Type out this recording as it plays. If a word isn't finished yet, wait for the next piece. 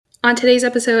On today's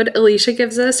episode, Alisha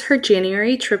gives us her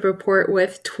January trip report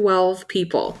with 12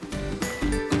 people.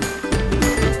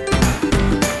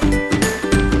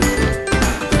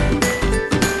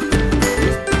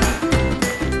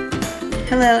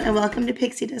 Hello and welcome to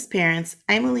Pixie Dust Parents.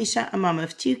 I'm Alisha, a mom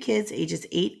of 2 kids ages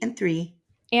 8 and 3.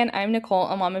 And I'm Nicole,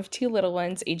 a mom of 2 little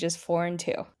ones ages 4 and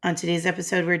 2. On today's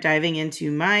episode, we're diving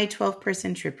into my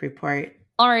 12-person trip report.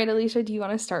 All right, Alisha, do you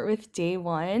want to start with day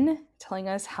 1, telling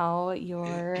us how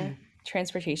your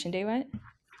transportation day went?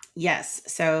 Yes,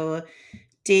 so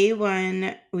day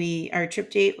 1, our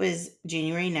trip date was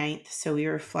January 9th, so we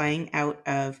were flying out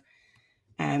of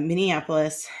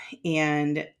Minneapolis,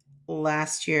 and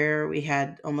last year we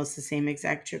had almost the same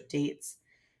exact trip dates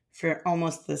for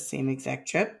almost the same exact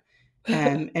trip.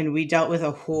 And we dealt with a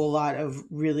whole lot of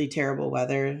really terrible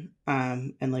weather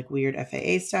and like weird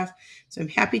FAA stuff. So I'm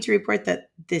happy to report that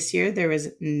this year there was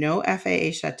no FAA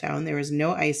shutdown. There was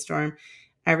no ice storm.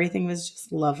 Everything was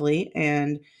just lovely.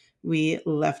 And we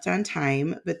left on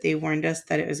time, but they warned us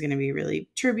that it was going to be really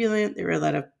turbulent. There were a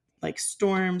lot of like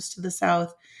storms to the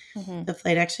south. Mm-hmm. The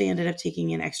flight actually ended up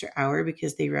taking an extra hour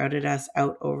because they routed us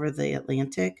out over the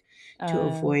Atlantic to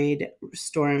avoid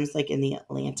storms like in the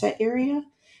Atlanta area.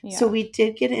 Yeah. So we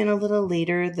did get in a little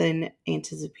later than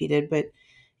anticipated, but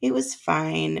it was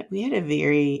fine.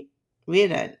 She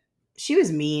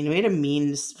was mean. We had a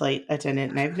mean flight attendant,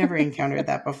 and I've never encountered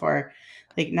that before.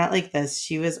 Like, not like this.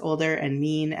 She was older and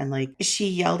mean, and like she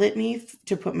yelled at me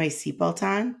to put my seatbelt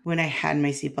on when I had my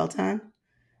seatbelt on.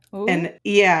 Ooh. And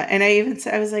yeah, and I even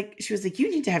said, she was like, you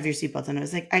need to have your seatbelt on. I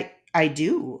was like, I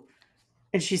do.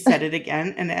 And she said it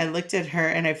again. And I looked at her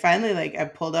and I finally I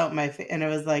pulled out my face and I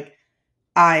was like,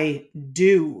 I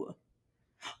do.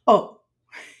 Oh,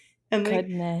 and like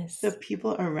Goodness. the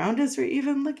people around us were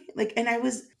even looking and I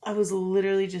was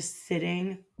literally just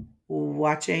sitting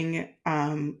watching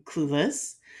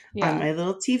Clueless on my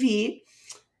little TV.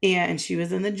 And she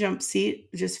was in the jump seat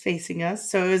just facing us.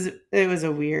 So it was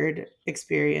a weird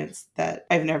experience that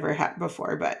I've never had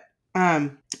before. But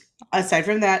aside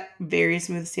from that, very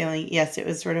smooth sailing. Yes, it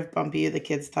was sort of bumpy. The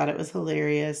kids thought it was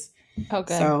hilarious. Oh,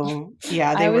 good. So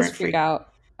yeah, they I always weren't freak freaked. out.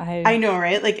 I know,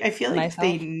 right? Like I feel like if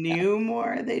they myself. knew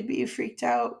more, they'd be freaked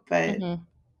out. But Mm-hmm.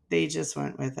 they just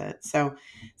went with it. So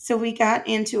we got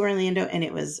into Orlando and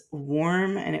it was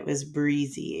warm and it was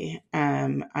breezy.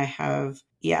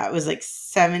 It was like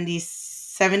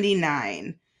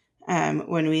 79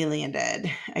 when we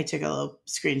landed. I took a little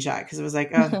screenshot because it was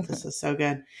like, oh, this is so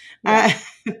good. Yeah.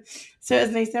 So it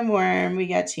was nice and warm. We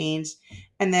got changed.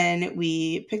 And then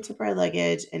we picked up our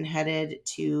luggage and headed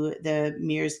to the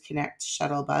Mears Connect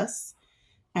shuttle bus.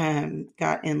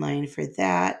 Got in line for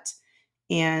that.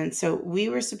 And so we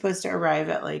were supposed to arrive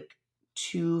at like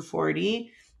 2:40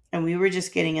 and we were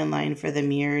just getting in line for the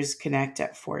Mears Connect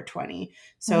at 4:20.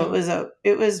 So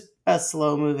it was a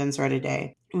slow moving sort of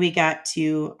day. We got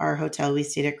to our hotel. We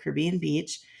stayed at Caribbean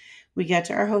Beach. We got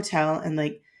to our hotel and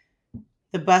like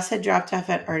the bus had dropped off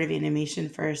at Art of Animation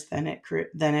first, then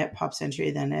at Pop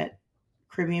Century, then at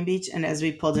Caribbean Beach. And as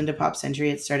we pulled into Pop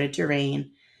Century, it started to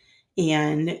rain.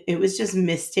 And it was just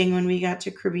misting when we got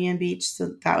to Caribbean Beach.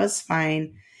 So that was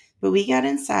fine. But we got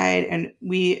inside and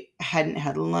we hadn't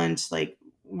had lunch. Like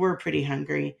we're pretty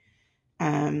hungry.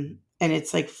 And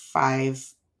it's like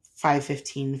 5:15,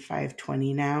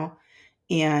 5:20 now.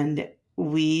 And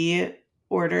we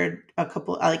ordered a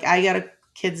couple, like I got a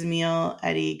kid's meal.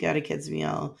 Eddie got a kid's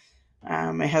meal.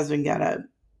 My husband got I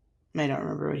don't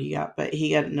remember what he got, but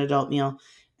he got an adult meal.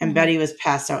 And Betty was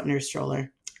passed out in her stroller.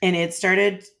 And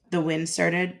the wind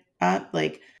started up.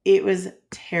 Like it was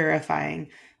terrifying.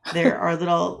 There are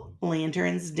little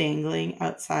lanterns dangling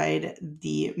outside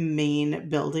the main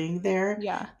building there.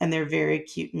 Yeah. And they're very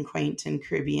cute and quaint and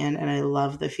Caribbean. And I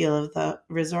love the feel of the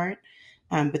resort.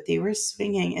 But they were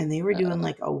swinging and they were doing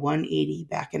like a 180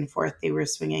 back and forth. They were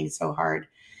swinging so hard.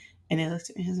 And I looked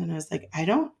at my husband and I was like,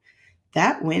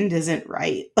 that wind isn't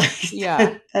right. Like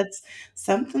Yeah. that's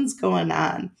something's going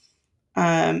on.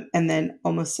 And then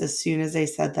almost as soon as I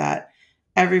said that,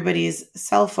 everybody's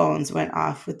cell phones went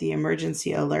off with the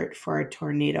emergency alert for a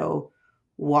tornado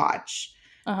watch.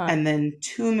 And then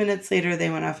 2 minutes later, they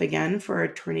went off again for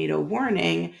a tornado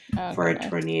warning for a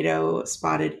tornado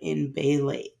spotted in Bay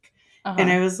Lake.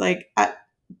 And I was like,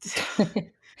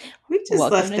 we just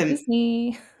Welcome left to them.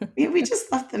 Disney. We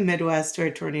just left the Midwest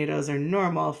where tornadoes are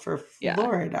normal for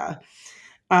Florida.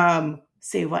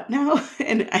 Say what now?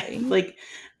 And I'm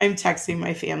texting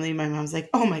my family. My mom's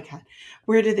like, oh my God,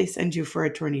 where did they send you for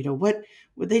a tornado? What?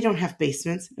 They don't have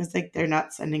basements. It's like, they're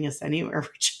not sending us anywhere. We're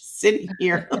just sitting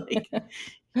here. Like,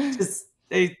 just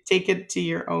take it to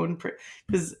your own.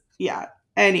 Because, yeah.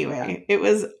 Anyway, it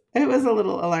was It was a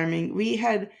little alarming.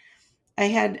 I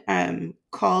had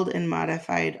called and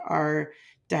modified our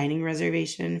dining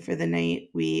reservation for the night.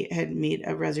 We had made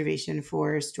a reservation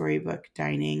for Storybook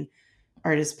Dining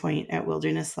Artist Point at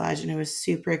Wilderness Lodge, and I was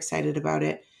super excited about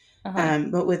it.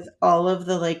 Uh-huh. But with all of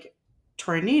the like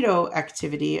tornado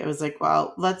activity, I was like,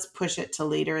 well, let's push it to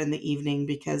later in the evening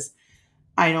because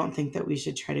I don't think that we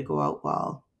should try to go out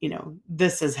while,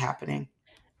 this is happening.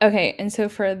 Okay, and so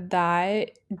for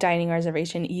that dining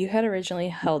reservation, you had originally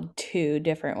held 2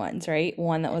 different ones, right?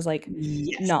 One that was, like,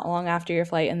 Yes. not long after your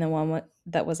flight, and then one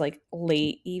that was, like,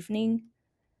 late evening?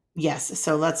 Yes.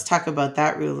 So let's talk about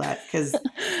that roulette because,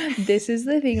 This is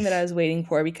the thing that I was waiting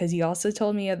for because you also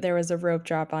told me that there was a rope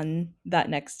drop on that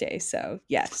next day, so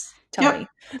yes, tell yep. me.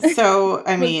 So,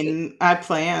 I Let's see. mean, I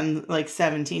plan like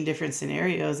 17 different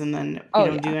scenarios and then we Oh,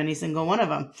 don't yeah. do any single one of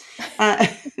them. Uh,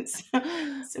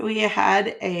 so, so we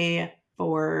had I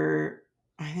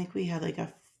think we had like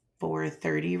a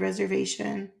 4:30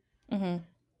 reservation. Mhm.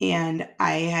 And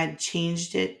I had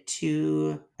changed it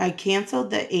to I canceled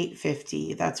the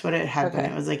 8:50. That's what it had been.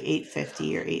 Okay. It was like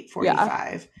 8:50 or Yeah.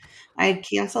 8:45. I had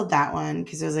canceled that one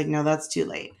because I was like, no, that's too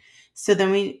late. So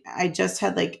then I just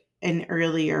had like an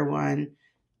earlier one.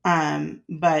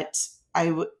 But I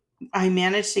w- I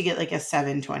managed to get like a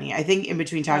 7:20. I think in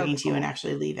between Oh, talking to you and cool.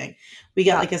 actually leaving, we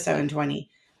got like a That's good. 7:20.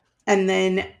 And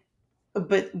then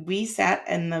but we sat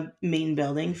in the main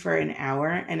building for an hour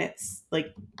and it's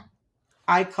like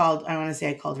I want to say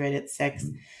I called right at 6.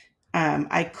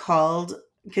 I called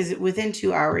because within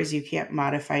 2 hours, you can't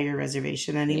modify your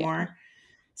reservation Yeah. anymore.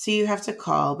 So you have to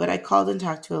call. But I called and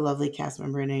talked to a lovely cast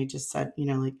member and I just said,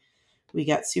 like, we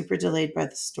got super delayed by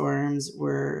the storms.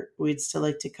 We'd still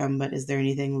like to come, but is there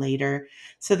anything later?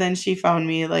 So then she found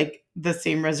me like the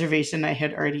same reservation I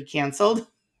had already canceled.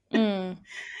 Mm.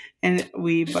 And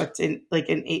we booked in like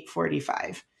an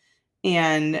 8:45.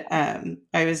 And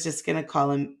I was just gonna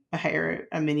call him hire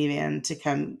a minivan to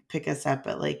come pick us up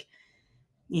at like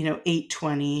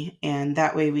 8:20, and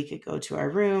that way we could go to our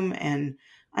room and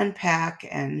unpack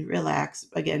and relax.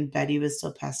 Again, Betty was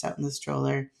still passed out in the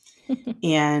stroller,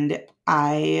 and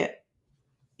I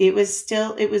it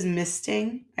was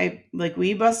misting. I like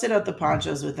we busted out the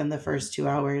ponchos within the first 2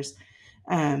 hours,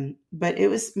 but it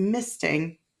was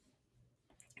misting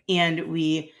and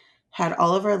we had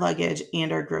all of our luggage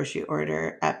and our grocery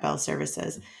order at Bell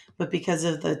Services. But because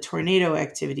of the tornado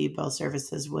activity, Bell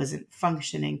Services wasn't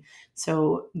functioning.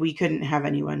 So we couldn't have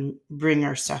anyone bring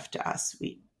our stuff to us.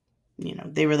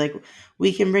 They were like,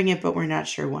 we can bring it, but we're not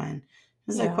sure when. I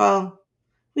was like, Yeah. well,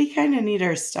 we kind of need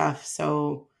our stuff.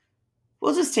 So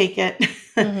we'll just take it.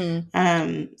 Mhm.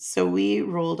 So we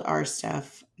rolled our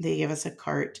stuff. They gave us a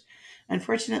cart.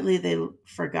 Unfortunately, they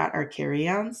forgot our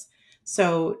carry-ons.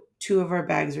 So two of our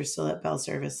bags were still at Bell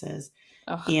Services.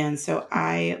 Ugh. And so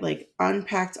I like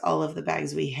unpacked all of the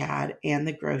bags we had and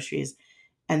the groceries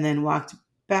and then walked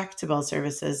back to Bell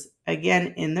Services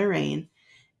again in the rain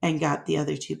and got the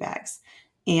other two bags.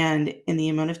 And in the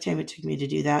amount of time it took me to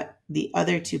do that, the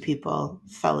other two people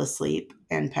fell asleep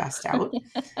and passed out.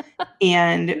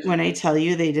 And when I tell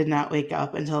you they did not wake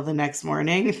up until the next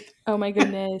morning, Oh my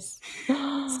goodness.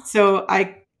 so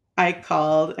I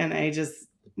called and I just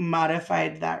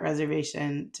modified that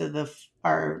reservation to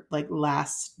our like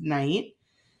last night.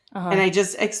 And Uh-huh. I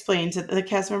just explained to the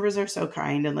cast members are so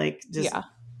kind and like just Yeah.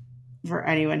 for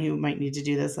anyone who might need to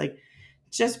do this, like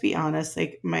just be honest.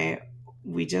 Like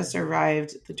we just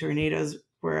arrived. The tornadoes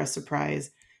were a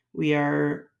surprise. We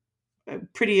are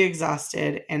pretty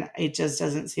exhausted and it just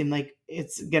doesn't seem like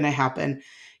it's going to happen.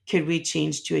 Could we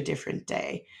change to a different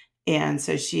day? And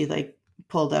so she like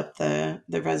pulled up the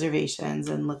reservations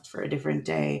and looked for a different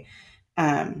day.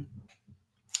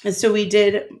 And so we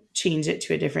did change it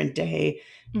to a different day.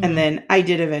 And Mhm. then I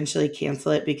did eventually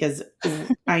cancel it because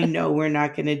I know we're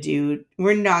not going to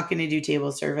do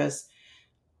table service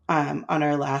on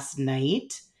our last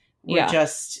night. Yeah.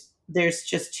 There's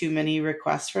just too many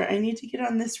requests for I need to get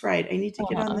on this ride. I need to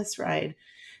get on Uh-huh. this ride.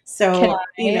 Can So,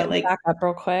 I like, back up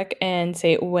real quick and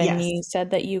say when you yes.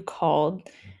 said that you called,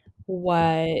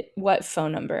 what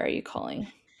phone number are you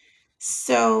calling?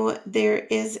 So there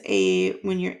is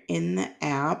when you're in the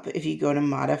app, if you go to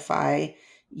modify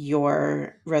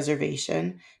your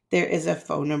reservation, there is a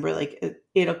phone number. Like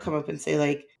it'll come up and say,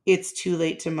 like, it's too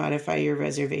late to modify your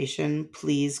reservation.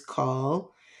 Please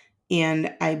call.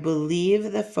 And I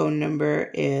believe the phone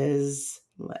number is,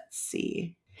 let's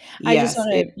see. I just Yes.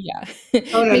 wanna yeah,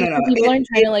 Oh, no, make no, no. sure people aren't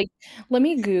trying to, like, let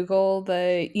me Google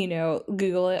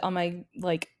Google it on my,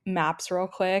 like, maps real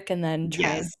quick and then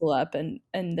try and Yes. pull up and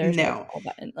there's no No. call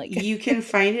button, like You can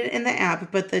find it in the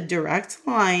app, but the direct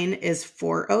line is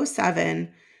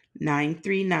 407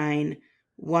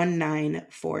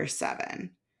 939-1947.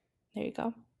 There you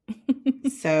go.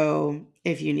 So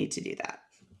if you need to do that.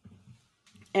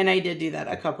 And I did do that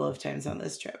a couple of times on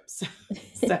this trip.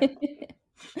 So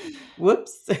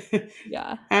whoops.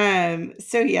 Yeah.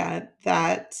 So yeah,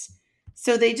 that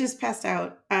so they just passed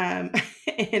out. And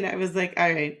I was like,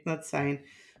 all right, that's fine.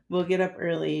 We'll get up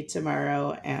early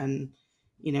tomorrow. And,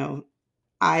 you know,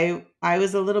 I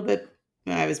was a little bit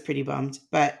I was pretty bummed,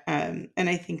 but and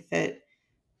I think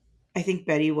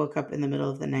Betty woke up in the middle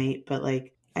of the night, but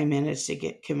like I managed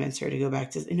to convince her to go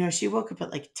back to she woke up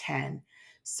at like 10.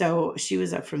 So she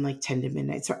was up from like 10 to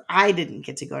midnight. So I didn't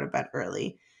get to go to bed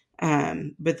early.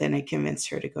 But then I convinced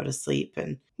her to go to sleep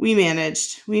and we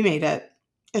managed. We made it.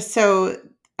 So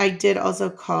I did also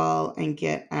call and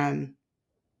get a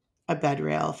bed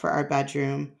rail for our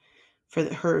bedroom for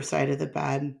her side of the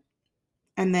bed.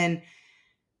 And then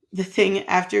the thing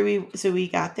after we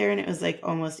got there and it was like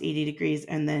almost 80 degrees,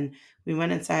 and then we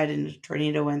went inside and a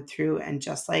tornado went through, and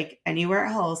just like anywhere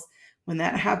else, when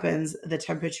that happens the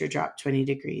temperature dropped 20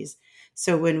 degrees.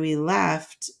 So when we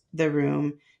left the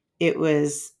room, it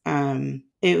was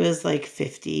like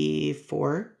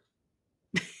 54.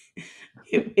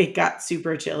 It got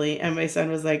super chilly and my son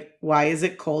was like, why is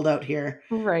it cold out here?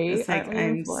 Right. It's Aren't like we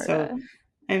in Florida?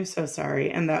 I'm so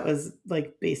sorry. And that was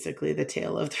like basically the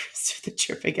tale of the rest of the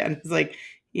trip again. It's like,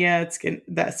 yeah, it's gonna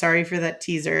that sorry for that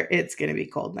teaser. It's gonna be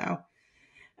cold now.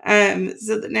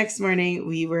 So the next morning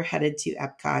we were headed to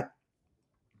Epcot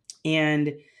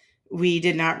and we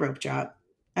did not rope drop.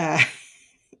 Uh,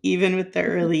 even with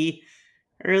the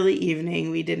early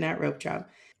evening, we did not rope drop.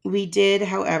 We did,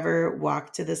 however,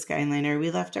 walk to the Skyliner.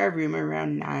 We left our room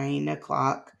around 9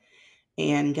 o'clock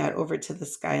and got over to the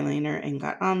Skyliner and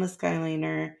got on the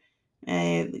Skyliner.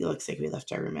 It looks like we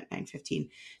left our room at 9:15.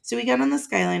 So we got on the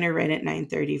Skyliner right at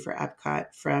 9:30 for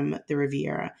Epcot from the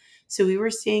Riviera. So we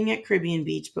were staying at Caribbean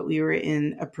Beach, but we were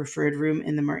in a preferred room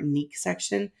in the Martinique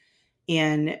section.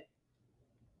 And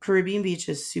Caribbean Beach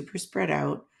is super spread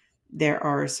out. There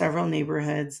are several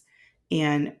neighborhoods,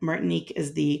 and Martinique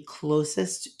is the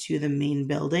closest to the main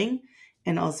building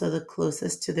and also the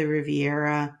closest to the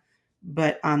Riviera,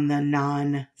 but on the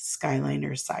non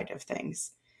Skyliner side of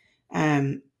things.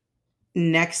 Um,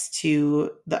 Next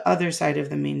to the other side of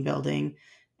the main building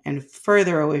and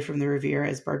further away from the Riviera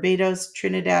is Barbados.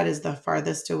 Trinidad is the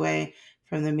farthest away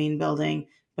from the main building,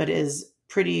 but is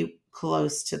pretty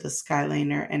close to the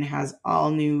Skyliner and has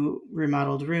all new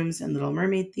remodeled rooms and Little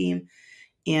Mermaid theme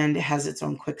and has its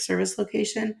own quick service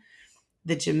location.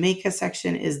 The Jamaica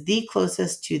section is the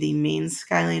closest to the main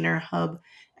Skyliner hub,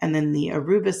 and then the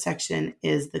Aruba section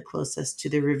is the closest to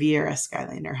the Riviera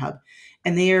Skyliner hub.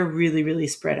 And they are really, really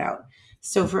spread out.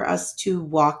 So for us to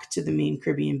walk to the main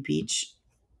Caribbean Beach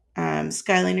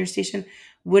Skyliner station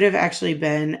would have actually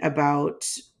been about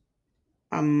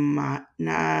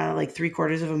like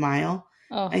 3/4 of a mile,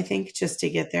 I Oh, think, just to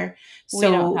get there. we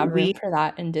don't So have room we for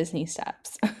that in Disney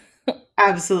steps.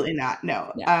 absolutely not.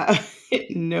 No, Yeah.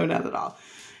 no, not at all.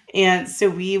 And so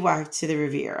we walked to the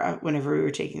Riviera whenever we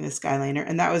were taking the Skyliner,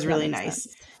 and that was That really makes nice.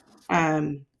 sense.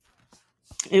 Um,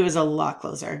 it was a lot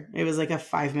closer. It was like a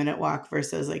 5-minute walk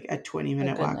versus like a 20 Oh,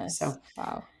 minute walk. goodness.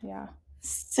 Wow. Yeah.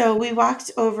 So we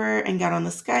walked over and got on the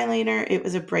Skyliner. It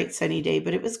was a bright sunny day,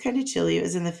 but it was kind of chilly. It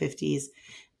was in the 50s.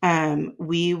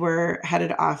 We were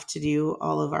headed off to do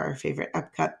all of our favorite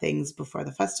Epcot things before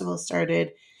the festival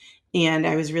started. And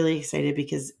I was really excited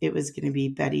because it was going to be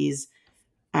Betty's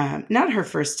not her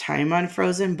first time on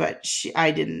Frozen, but she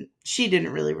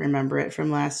didn't really remember it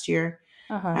from last year.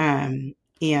 Uh-huh.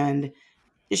 And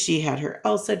she had her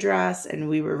Elsa dress and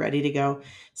we were ready to go.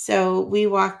 So we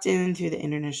walked in through the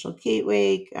International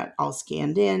Gateway, got all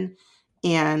scanned in,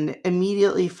 and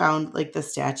immediately found like the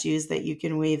statues that you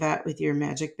can wave at with your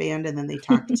magic band and then they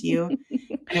talk to you.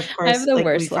 And of I have course, the like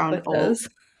we worst luck found with old those.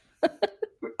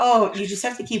 oh, you just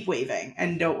have to keep waving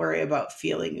and don't worry about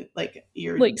feeling like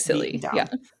you're Like, being silly. Yeah.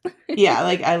 dumb. Yeah,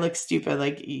 like I look stupid.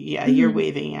 Like, yeah, you're Mhm.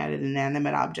 waving at an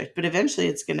inanimate object, but eventually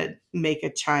it's gonna make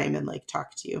a chime and like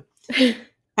talk to you.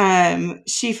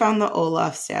 She found the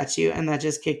Olaf statue, and that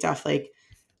just kicked off like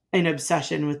an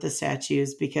obsession with the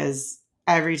statues because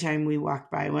every time we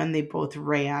walked by one, they both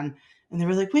ran and they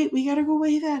were like, "Wait, we gotta go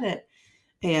wave at it."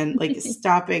 And like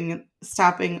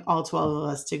stopping all 12 of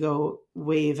us to go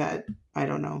wave at, I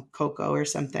don't know, Coco or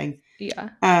something. Yeah.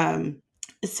 Um,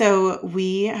 so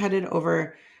we headed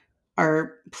over.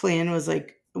 Our plan was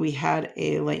like we had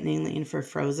a lightning lane for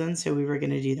Frozen, so we were going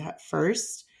to do that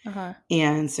first. Uh-huh.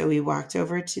 And so we walked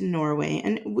over to Norway,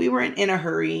 and we weren't in a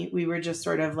hurry. We were just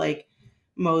sort of like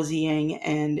moseying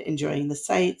and enjoying the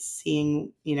sights,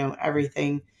 seeing,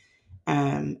 everything.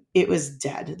 It was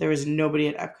dead. There was nobody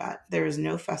at Epcot. There was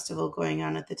no festival going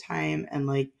on at the time. And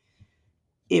like,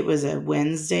 it was a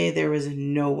Wednesday. There was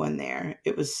no one there.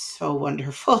 It was so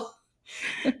wonderful.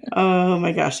 Oh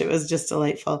my gosh, it was just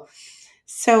delightful.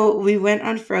 So we went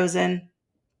on Frozen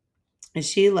and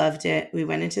she loved it. We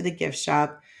went into the gift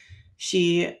shop.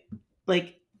 She,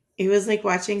 like, it was like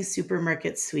watching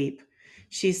supermarket sweep.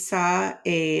 She saw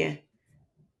a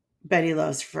Betty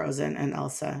Loves Frozen and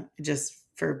Elsa, just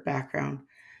for background.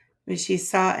 When she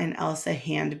saw an Elsa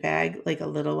handbag, like a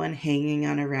little one hanging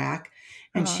on a rack,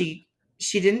 and Uh-huh.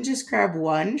 she didn't just grab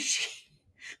one,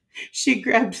 she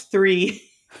grabbed three.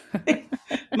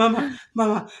 Mama,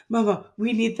 mama, mama,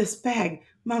 we need this bag.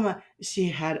 Mama, she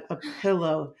had a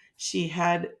pillow. She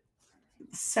had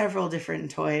several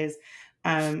different toys.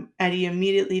 Eddie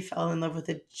immediately fell in love with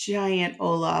a giant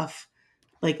Olaf,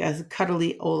 like a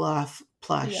cuddly Olaf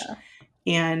plush. Yeah.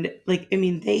 And like, I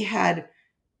mean, they had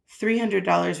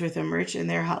 $300 worth of merch in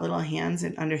their hot little hands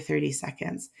in under 30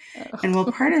 seconds. And while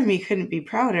Oh. part of me couldn't be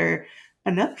prouder,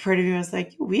 another part of me was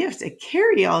like, we have to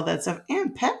carry all that stuff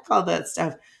and pack all that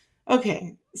stuff.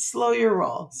 Okay, slow your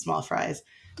roll, small fries.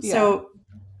 Yeah. So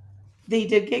they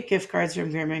did get gift cards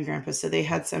from grandma and grandpa, so they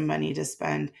had some money to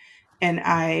spend. And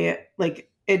I, like,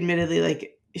 admittedly,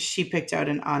 like, she picked out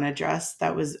an Anna dress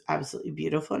that was absolutely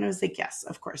beautiful. And I was like, yes,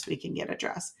 of course we can get a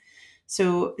dress.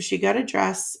 So she got a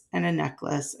dress and a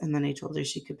necklace. And then I told her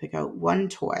she could pick out one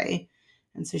toy.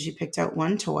 And so she picked out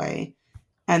one toy.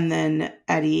 And then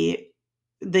Eddie,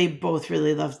 they both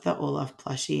really loved the Olaf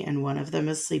plushie, and one of them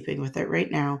is sleeping with it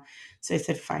right now. So I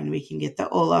said, fine, we can get the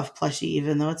Olaf plushie,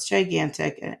 even though it's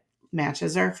gigantic. It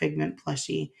matches our Figment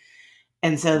plushie.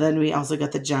 And so then we also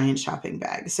got the giant shopping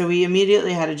bag. So we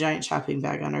immediately had a giant shopping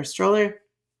bag on our stroller.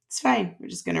 It's fine. We're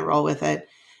just going to roll with it.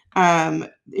 Um,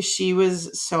 she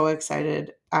was so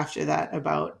excited after that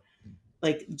about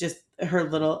like just her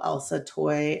little Elsa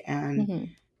toy. And, Mhm.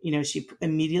 you know, she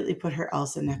immediately put her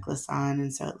Elsa necklace on.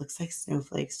 And so it looks like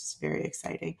snowflakes. It's very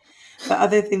exciting. The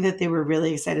other thing that they were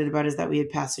really excited about is that we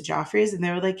had passed to Joffrey's and they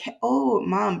were like, "Hey, oh,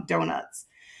 mom, donuts."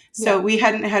 So Yeah. we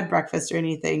hadn't had breakfast or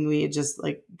anything. We had just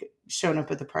like shown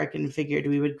up at the park and figured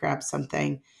we would grab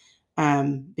something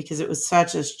because it was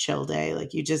such a chill day.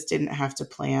 Like you just didn't have to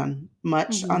plan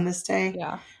much on Mhm. this day.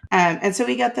 Yeah. And so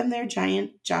we got them their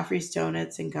giant Joffrey's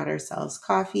donuts and got ourselves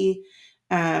coffee.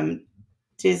 Um,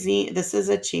 Disney, this is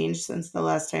a change since the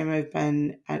last time I've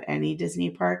been at any Disney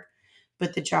park,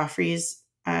 but the Joffrey's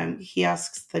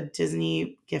kiosks, the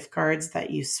Disney gift cards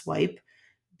that you swipe,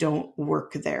 don't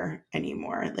work there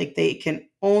anymore. Like they can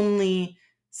only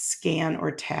scan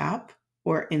or tap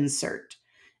or insert.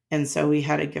 And so we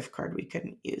had a gift card we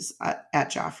couldn't use at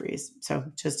Joffrey's. So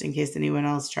just in case anyone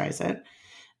else tries it.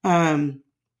 Um,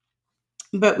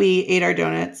 but we ate our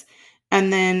donuts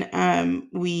and then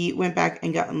we went back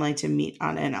and got in line to meet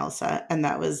Anna and Elsa. And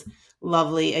that was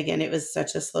lovely. Again, it was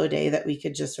such a slow day that we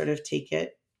could just sort of take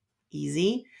it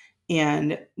easy.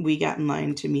 And we got in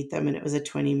line to meet them, and it was a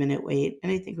 20-minute wait.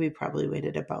 And I think we probably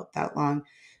waited about that long,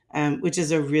 which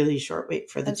is a really short wait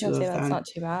for I the was two gonna say of that's them. not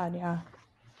too bad. Yeah.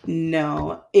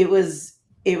 No, it was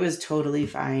totally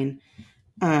fine.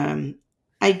 Um,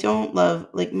 I don't love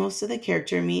like most of the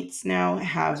character meets now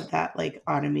have that like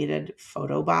automated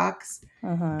photo box,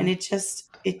 and Uh-huh.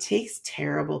 it takes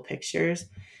terrible pictures.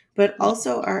 But Yeah.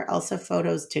 also our Elsa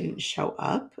photos didn't show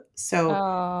up. So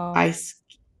Oh. I s-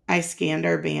 I scanned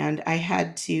our band. I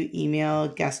had to email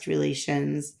guest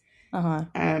relations. Uh-huh.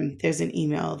 There's an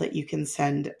email that you can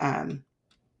send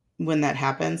when that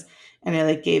happens. And I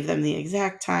like gave them the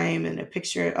exact time and a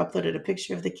picture, uploaded a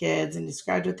picture of the kids and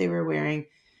described what they were wearing.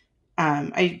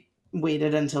 I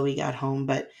waited until we got home,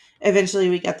 but eventually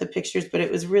we got the pictures. But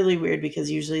it was really weird because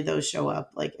usually those show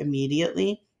up like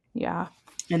immediately Yeah.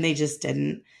 and they just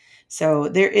didn't. So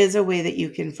there is a way that you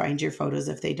can find your photos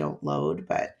if they don't load,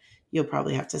 but you'll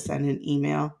probably have to send an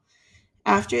email.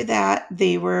 After that,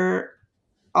 they were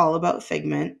all about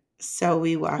Figment. So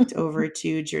we walked over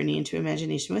to Journey into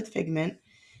Imagination with Figment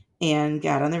and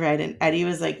got on the ride. And Eddie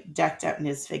was like decked out in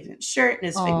his Figment shirt and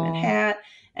his Figment Oh. hat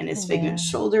and his Oh Figment man.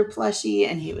 shoulder plushie.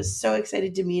 And he was so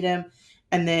excited to meet him.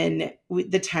 And then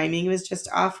the timing was just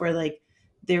off where like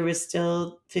there was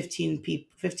still 15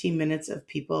 minutes of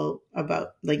people about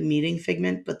like meeting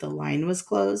Figment, but the line was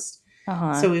closed.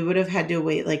 Uh-huh. So we would have had to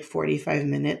wait like 45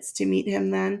 minutes to meet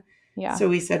him then. Yeah. So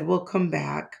we said, we'll come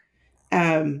back.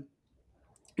 Um,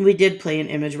 we did play in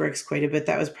ImageWorks quite a bit.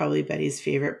 That was probably Betty's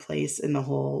favorite place in the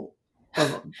whole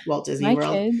of Walt Disney My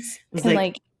World. kids It was can like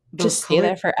like those just stay colored,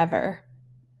 there forever.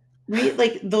 right?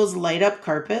 Like those light up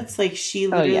carpets. Like she Oh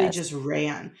literally yes. just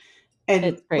ran and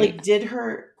It's great. like did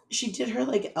her. she did her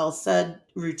like Elsa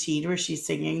routine where she's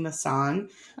singing the song,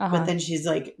 but Uh-huh. then she's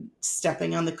like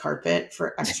stepping on the carpet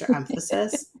for extra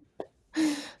emphasis.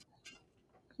 I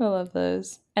love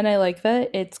those. And I like that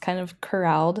it's kind of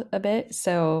corralled a bit,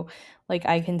 so like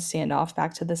I can stand off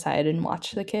back to the side and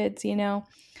watch the kids, you know?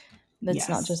 That's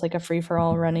not Yes. just like a free for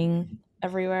all running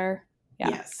everywhere. Yeah,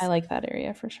 I Yes. like that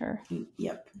area for sure.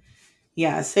 Yep.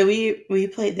 Yeah. So we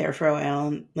played there for a while,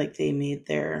 and like they made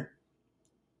their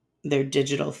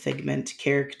digital figment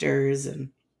characters, and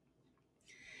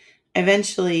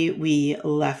eventually we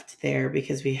left there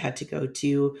because we had to go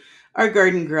to our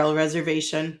Garden Grill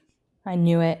reservation. I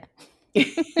knew it.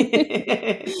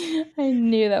 It I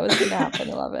knew that was gonna happen.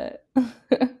 I love it.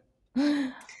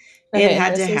 Okay, and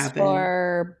had to this is happen.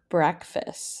 for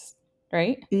breakfast,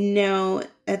 right? No,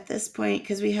 at this point,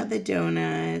 because we had the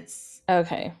donuts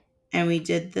Okay. and we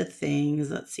did the things.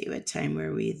 Let's see, what time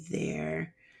were we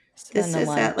there? So then This the is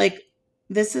at lunch. like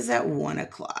this is at 1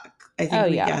 o'clock. I Oh think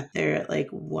we yeah. got there at like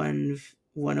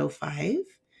 1:05.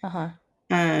 Uh-huh.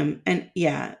 And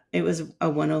yeah, it was a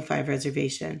 1:05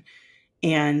 reservation.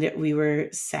 And we were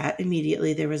sat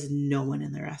immediately. There was no one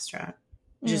in the restaurant.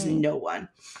 Just Mm, no one.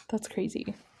 that's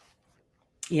crazy.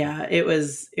 Yeah, it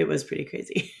was pretty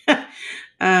crazy.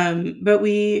 But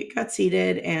we got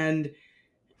seated and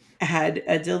had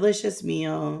a delicious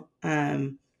meal. I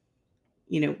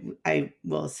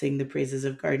will sing the praises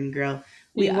of Garden Grill.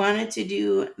 We Yeah. wanted to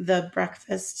do the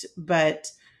breakfast,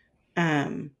 but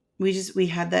we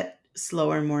had that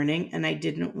slower morning, and I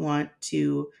didn't want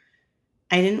to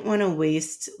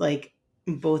waste like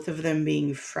both of them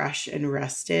being fresh and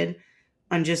rested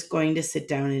on just going to sit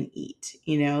down and eat.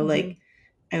 Hmm. Like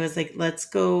I was like, let's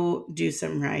go do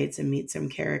some rides and meet some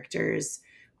characters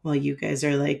while you guys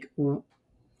are like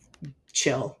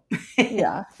chill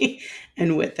Yeah.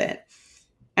 and with it.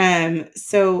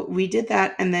 So we did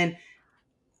that, and then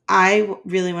I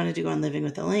really wanted to go on Living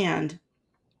with the Land,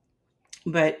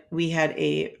 but we had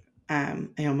I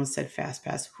almost said fast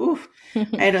pass. Whew.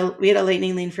 We had a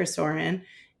lightning lane for Soren,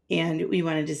 and we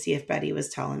wanted to see if Betty was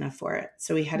tall enough for it.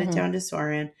 So we headed Hmm. down to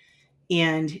Soren,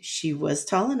 and she was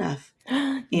tall enough,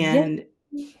 Yay. and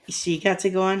she got to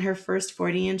go on her first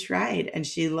 40-inch ride, and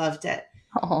she loved it.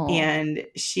 Oh. And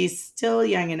she's still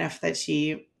young enough that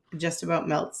she just about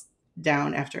melts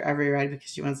down after every ride because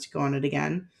she wants to go on it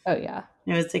again. Oh yeah.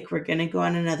 And I was like, we're going to go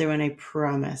on another one, I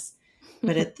promise.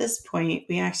 But at this point,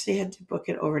 we actually had to book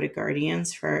it over to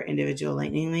Guardians for our individual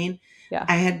lightning lane. Yeah.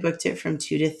 I had booked it from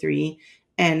 2 to 3.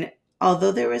 And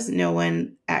although there was no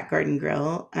one at Garden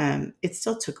Grill, it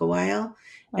still took a while.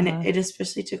 And it, Uh-huh. it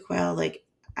especially took a while, like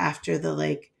after at the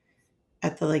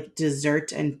like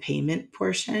dessert and payment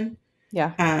portion.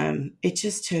 Yeah. It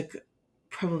just took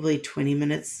probably 20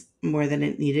 minutes more than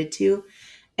it needed to.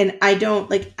 And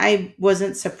I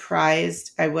wasn't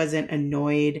surprised. I wasn't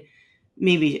annoyed,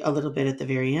 maybe a little bit at the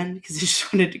very end because I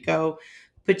just wanted to go.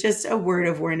 But just a word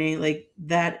of warning, like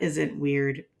that isn't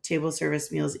weird. Table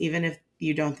service meals, even if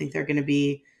you don't think they're going to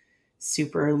be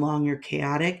super long or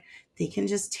chaotic, they can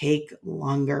just take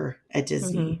longer at Hmm.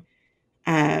 Disney.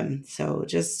 So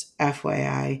just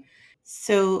FYI.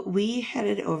 So we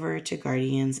headed over to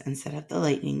Guardians and set up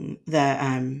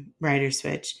the rider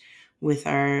switch with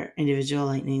our individual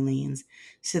lightning lanes.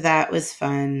 So that was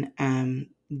fun.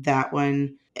 That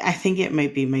one, I think it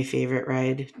might be my favorite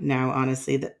ride now.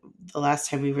 Honestly, the last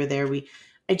time we were there,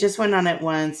 I just went on it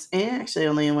once. And actually,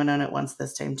 only went on it once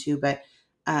this time too. But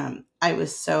I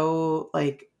was so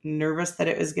like nervous that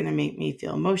it was going to make me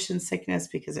feel motion sickness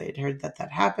because I had heard that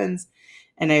that happens,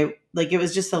 and I like it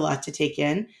was just a lot to take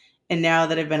in. And now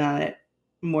that I've been on it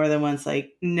more than once,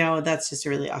 like, no, that's just a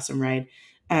really awesome ride.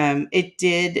 It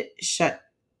did shut,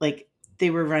 like, they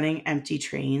were running empty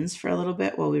trains for a little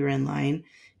bit while we were in line.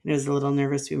 And I was a little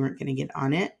nervous we weren't going to get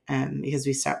on it because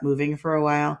we stopped moving for a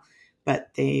while.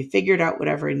 But they figured out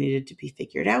whatever needed to be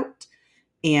figured out.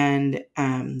 And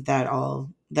that all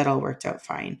worked out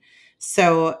fine.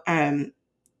 So,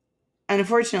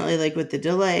 unfortunately, like with the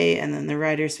delay and then the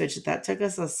rider switch, that took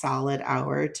us a solid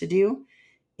hour to do,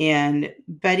 and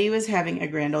Betty was having a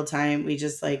grand old time. We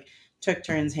just like took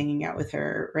turns hanging out with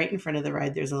her right in front of the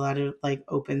ride. There's a lot of like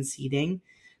open seating,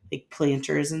 like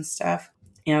planters and stuff.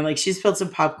 And like she spilled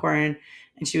some popcorn,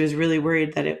 and she was really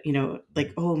worried that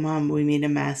like, oh, mom, we made a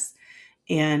mess.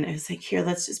 And I was like, here,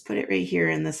 let's just put it right here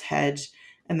in this hedge.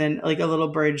 And then like a little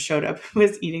bird showed up and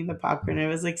was eating the popcorn. I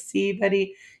was like, see,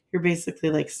 Betty, you're basically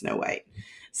like Snow White.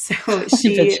 So Did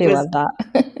she she was love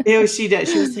that? she did.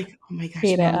 She was like, "Oh my gosh,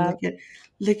 Ate it mom, up.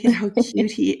 look at how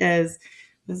cute he is."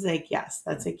 I was like, "Yes,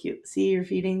 that's a cute. See, you're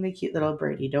feeding the cute little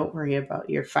birdie. Don't worry about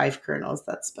your 5 kernels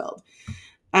that spilled."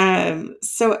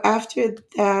 So after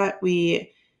that,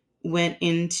 we went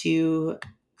into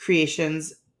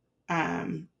Creations,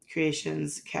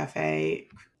 Creations Cafe,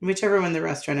 whichever one the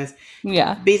restaurant is,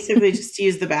 Yeah. basically just to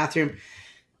use the bathroom.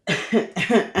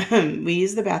 We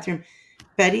used the bathroom.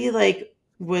 Betty like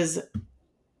was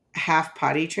half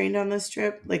potty trained on this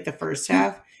trip, like the first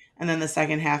half, and then the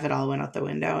second half it all went out the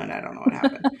window and I don't know what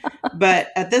happened. But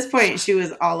at this point she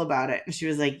was all about it and she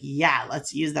was like, "Yeah,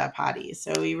 let's use that potty."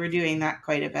 So we were doing that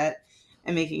quite a bit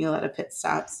and making a lot of pit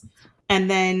stops. And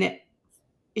then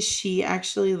she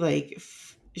actually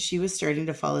she was starting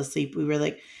to fall asleep. We were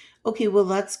like, "Okay, well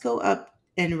let's go up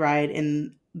and ride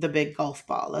in the big golf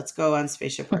ball. Let's go on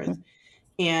Spaceship Earth."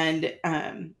 And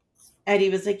Eddie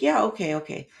was like, "Yeah, okay,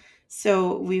 okay."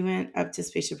 So we went up to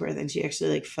Spaceship Earth and she actually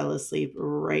like fell asleep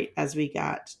right as we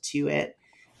got to it.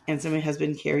 And so my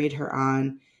husband carried her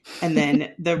on. And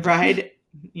then the ride,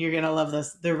 you're going to love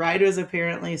this. The ride was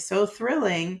apparently so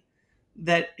thrilling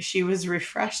that she was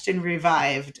refreshed and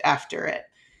revived after it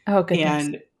Oh goodness.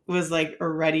 and was like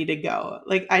ready to go.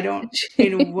 Like I don't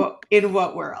in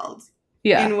what world?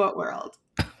 Yeah. In what world?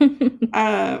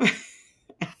 I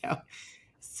know.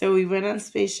 So we went on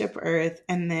Spaceship Earth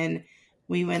and then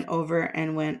we went over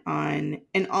and went on,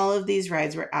 and all of these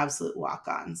rides were absolute walk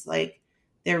ons. Like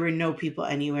there were no people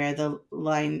anywhere. The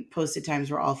line posted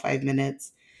times were all 5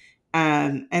 minutes.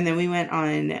 And then we went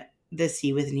on the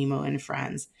Sea with Nemo and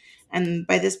Friends. And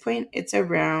by this point, it's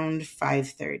around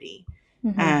 5:30.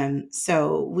 Hmm.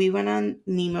 So we went on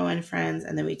Nemo and Friends,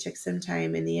 and then we took some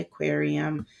time in the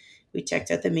aquarium. We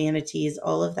checked out the manatees,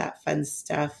 all of that fun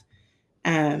stuff.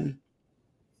 Um,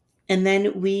 and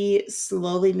then we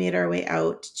slowly made our way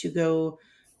out to go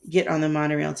get on the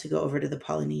monorail to go over to the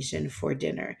Polynesian for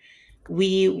dinner.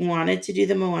 We wanted to do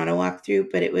the Moana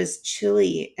walkthrough, but it was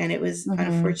chilly. And it was Hmm.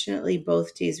 unfortunately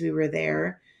both days we were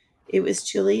there, it was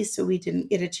chilly. So we didn't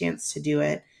get a chance to do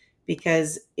it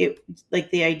because it,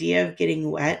 like, the idea of getting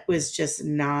wet was just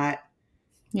not,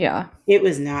 Yeah, it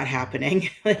was not happening.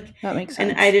 Like, that makes and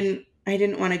sense. I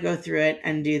didn't want to go through it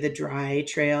and do the dry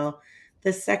trail.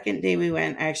 The second day we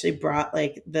went, I actually brought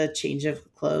like the change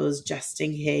of clothes just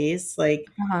in case, like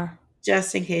Uh-huh.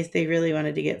 just in case they really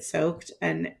wanted to get soaked.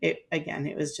 And it, again,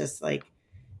 it was just like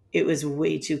it was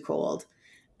way too cold.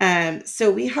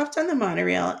 So we hopped on the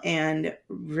monorail and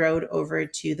rode over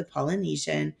to the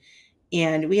Polynesian,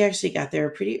 and we actually got there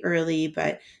pretty early,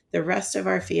 but the rest of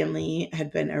our family had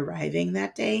been arriving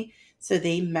that day. So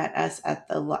they met us at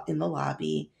in the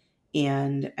lobby.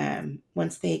 And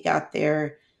once they got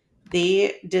there,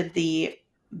 they did the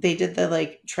they did the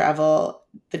like travel,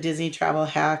 the Disney travel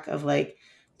hack of like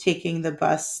taking the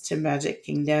bus to Magic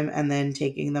Kingdom and then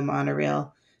taking the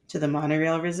monorail to the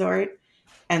monorail resort.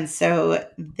 And so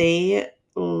they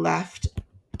left,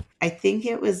 I think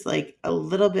it was like a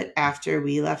little bit after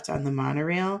we left on the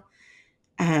monorail.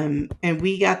 And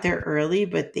we got there early,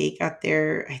 but they got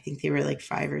there, I think they were like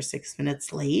 5 or 6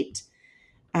 minutes late.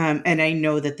 And I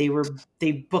know that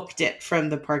they booked it from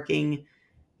the parking,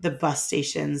 the bus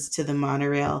stations to the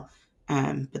monorail.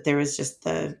 But there was just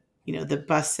the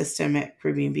bus system at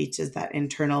Caribbean Beach is that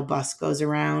internal bus goes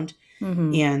around,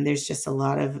 Hmm. and there's a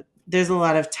lot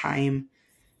of time.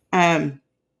 Um,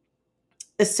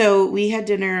 so we had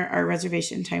dinner. Our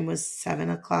reservation time was 7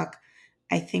 o'clock.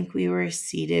 I think we were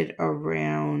seated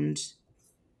around.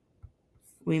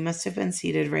 We must have been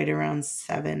seated right around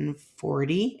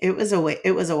 7:40. It was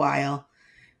a while.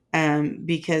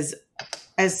 Because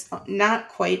as not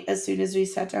quite as soon as we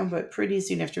sat down, but pretty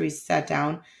soon after we sat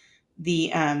down, the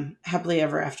happily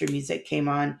ever after music came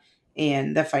on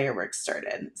and the fireworks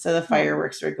started. So the Oh.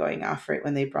 fireworks were going off right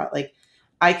when they brought, like,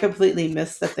 I completely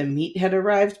missed that the meat had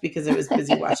arrived because I was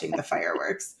busy watching the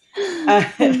fireworks.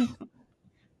 Uh,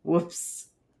 Whoops.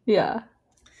 Yeah.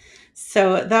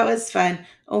 So that was fun.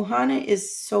 Ohana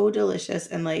is so delicious,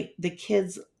 and like the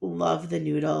kids love the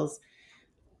noodles.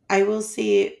 I will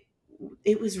say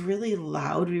it was really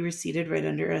loud. We were seated right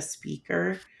under a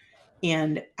speaker,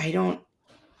 and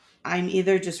I'm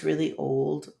either just really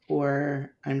old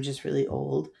or I'm just really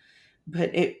old.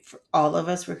 But all of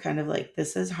us were kind of like,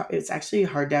 this is hard. It's actually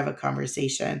hard to have a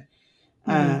conversation.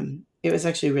 Hmm. It was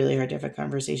actually really hard to have a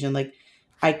conversation. Like,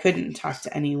 I couldn't talk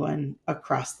to anyone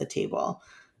across the table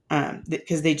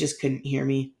because they just couldn't hear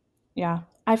me. Yeah.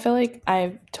 I feel like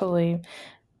I totally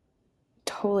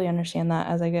understand that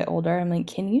as I get older. I'm like,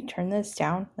 can you turn this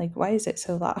down? Like, why is it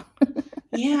so loud?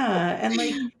 Yeah. And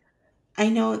like, I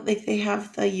know like they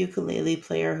have the ukulele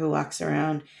player who walks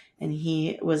around, and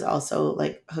he was also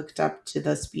like hooked up to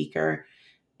the speaker.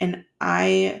 And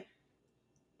I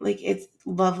like, it's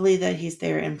lovely that he's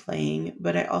there and playing,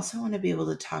 but I also want to be able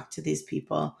to talk to these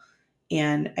people.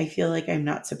 And I feel like I'm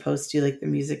not supposed to, like, the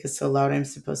music is so loud. I'm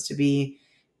supposed to be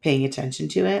paying attention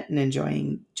to it and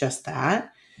enjoying just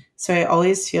that. So I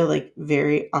always feel like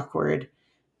very awkward.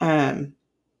 Um,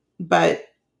 but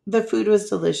the food was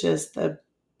delicious. The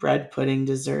bread pudding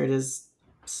dessert is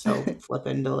so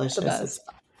flippin' The delicious. It's best.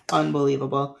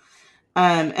 unbelievable.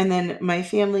 And then my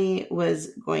family was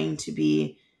going to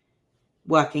be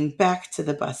walking back to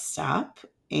the bus stop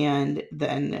and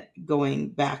then going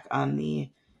back on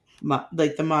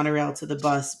like the monorail to the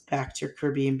bus back to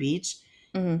Caribbean Beach.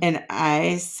 Mhm. And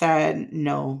I said,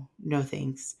 no, no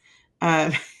thanks.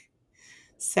 Um,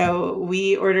 so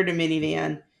we ordered a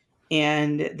minivan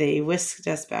and they whisked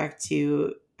us back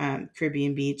to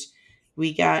Caribbean Beach.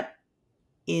 We got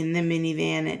in the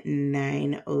minivan at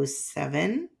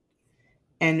 9:07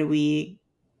 and we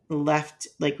left,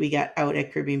 like we got out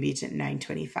at Caribbean Beach at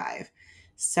 9:25.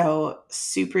 So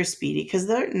super speedy because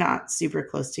they're not super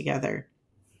close together.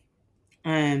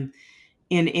 Um,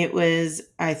 and it was,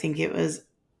 I think it was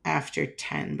after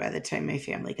 10 by the time my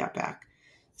family got back.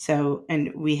 So,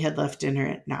 and we had left dinner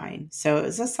at 9. So it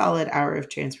was a solid hour of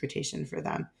transportation for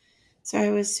them. So I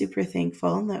was super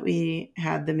thankful that we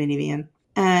had the minivan.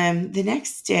 The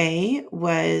next day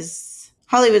was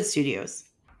Hollywood Studios.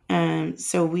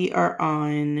 So we are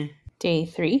on, Day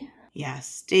 3.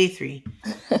 yes, day 3.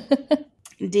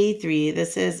 Day 3,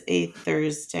 this is a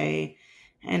Thursday,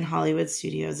 and Hollywood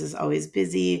Studios is always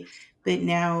busy, but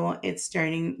now it's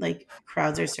starting, like,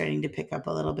 crowds are starting to pick up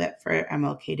a little bit for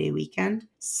MLK Day weekend.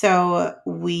 So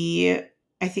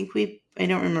I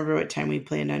don't remember what time we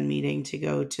planned on meeting to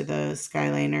go to the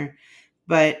Skyliner,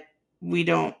 but we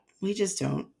just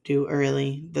don't do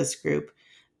early, this group.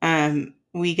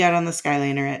 We got on the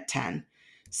Skyliner at 10.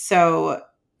 So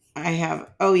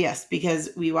oh yes, because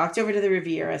we walked over to the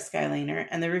Riviera Skyliner,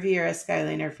 and the Riviera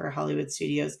Skyliner for Hollywood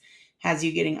Studios has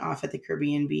you getting off at the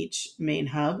Caribbean Beach main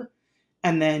hub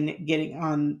and then getting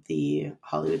on the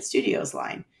Hollywood Studios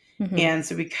line. Mhm. And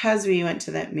so because we went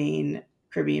to that main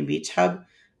Caribbean Beach hub,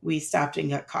 we stopped and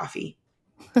got coffee.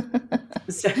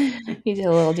 So You did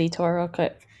a little detour real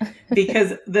quick.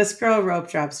 because this girl rope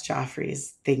drops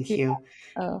Joffrey's, thank Yeah. you.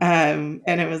 Oh.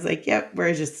 And it was like, yep,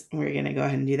 we're gonna go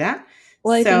ahead and do that.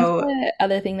 Well, I think So the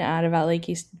other thing to add about like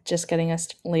just getting us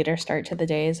later start to the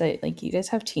day is that like you guys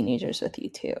have teenagers with you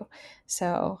too.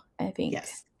 So I think,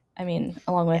 yes, I mean,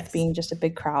 along with yes. being just a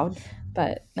big crowd,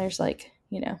 but there's like,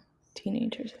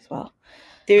 teenagers as well.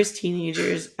 There's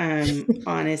teenagers.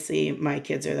 Honestly, my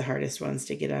kids are the hardest ones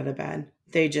to get out of bed.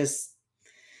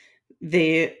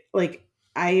 They like,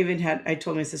 I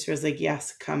told my sister, I was like,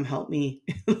 yes, come help me.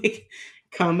 Like,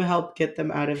 come help get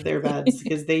them out of their beds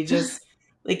because they just,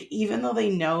 like, even though they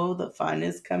know the fun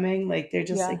is coming, like, they're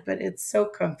just Yeah. like, but it's so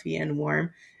comfy and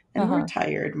warm. And we're Uh-huh.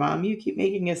 tired, mom. You keep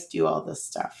making us do all this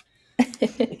stuff.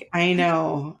 Like, I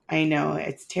know.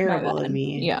 It's My terrible of bad.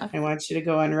 me. Yeah. I want you to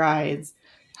go on rides.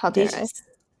 How They dare I? just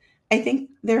I think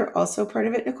they're also part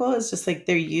of it, Nicole, is just like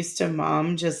they're used to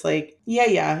mom just like, yeah,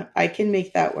 yeah, I can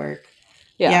make that work.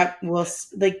 Yeah. Yep. Well,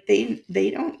 like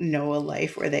they don't know a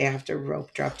life where they have to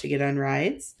rope drop to get on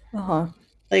rides. Uh-huh.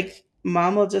 Like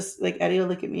mom will just like Eddie will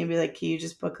look at me and be like, "Can you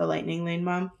just book a lightning lane,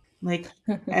 mom?" Like,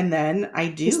 and then I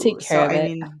Just do. take So care of I it.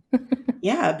 mean,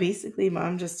 yeah, basically,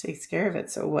 mom just takes care of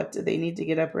it. So what do they need to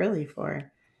get up early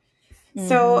for? Mhm.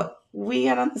 So we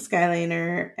got on the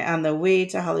Skyliner on the way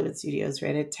to Hollywood Studios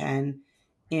right at 10,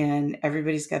 and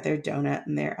everybody's got their donut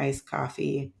and their iced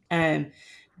coffee. And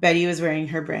Betty was wearing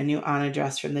her brand new Anna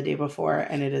dress from the day before,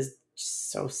 and it is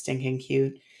so stinking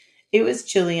cute. It was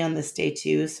chilly on this day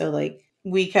too, so like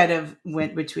we kind of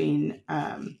went between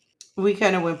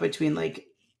like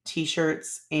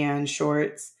t-shirts and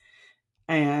shorts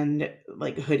and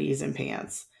like hoodies and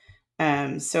pants.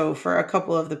 So for a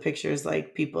couple of the pictures,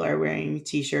 like people are wearing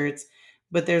t-shirts,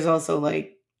 but there's also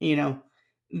like,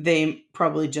 they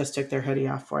probably just took their hoodie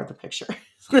off for the picture.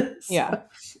 Yeah.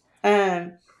 So,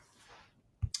 um,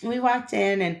 we walked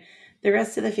in and the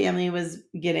rest of the family was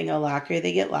getting a locker.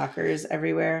 They get lockers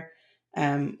everywhere,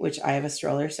 which I have a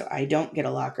stroller, so I don't get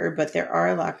a locker, but there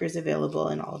are lockers available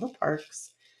in all the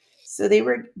parks. So they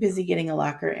were busy getting a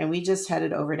locker, and we just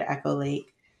headed over to Echo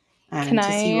Lake Can to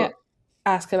see I what,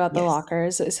 ask about the yes,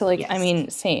 lockers? So like I yes. mean,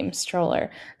 same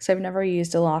stroller. So I've never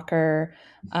used a locker.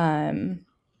 Um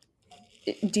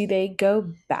do they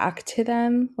go back to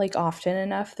them like often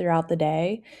enough throughout the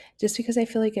day? Just because I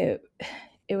feel like it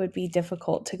would be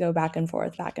difficult to go back and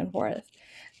forth, back and forth.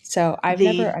 So I've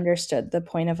never The understood the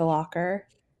point of a locker.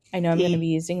 I know I'm going to be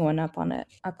the using one up on an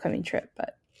upcoming trip,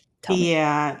 but tell me.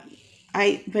 Yeah,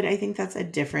 but I think that's a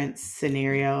different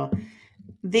scenario.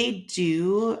 They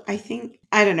do, I think,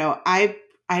 I don't know. I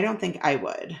don't think I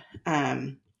would.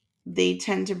 Um they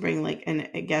tend to bring like, and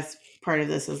I guess part of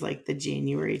this is like the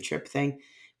January trip thing.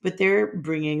 but they're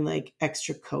bringing like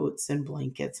extra coats and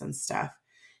blankets and stuff.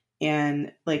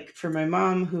 And like for my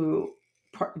mom who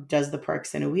does the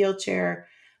parks in a wheelchair,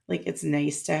 like it's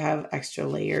nice to have extra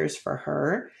layers for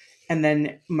her. And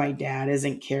then my dad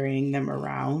isn't carrying them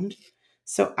around.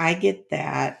 So I get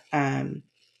that.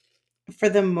 For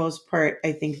the most part,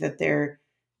 I think that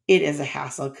it is a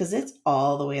hassle because it's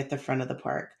all the way at the front of the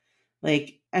park.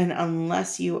 Like, and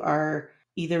unless you are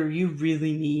either you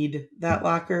really need that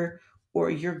locker or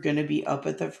you're going to be up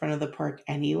at the front of the park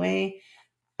anyway,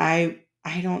 I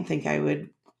don't think I would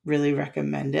really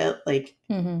recommend it. Like,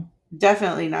 Mm-hmm.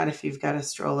 definitely not if you've got a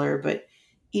stroller, but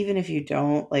even if you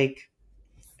don't, like,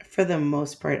 for the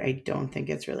most part, I don't think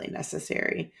it's really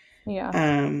necessary. Yeah.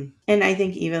 And I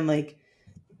think even like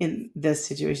in this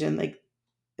situation, like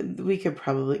we could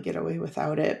probably get away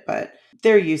without it, but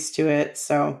they're used to it.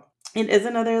 So it is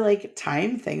another like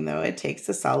time thing though. It takes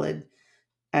a solid,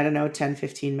 I don't know,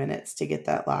 10-15 minutes to get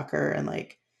that locker and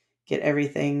like get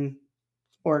everything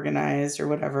organized or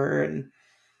whatever.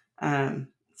 And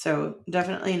so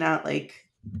definitely not like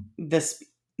this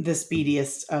the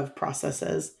speediest of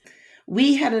processes.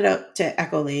 We headed up to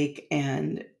Echo Lake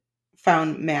and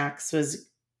found Max was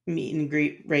meet and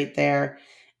greet right there.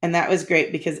 And that was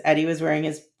great because Eddie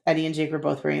and Jake were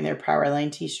both wearing their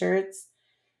Powerline t-shirts.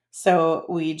 So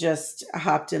we just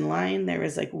hopped in line. There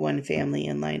was like one family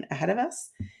in line ahead of us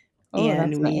Oh,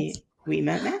 and that's nice. we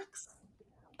met Max.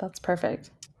 That's perfect.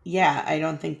 Yeah, I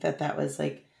don't think that that was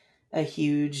like a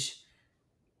huge,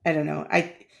 I don't know.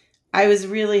 I was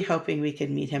really hoping we could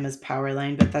meet him as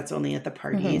Powerline, but that's only at the Mm-hmm.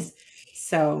 parties.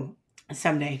 So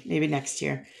someday, maybe next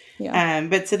year. Yeah.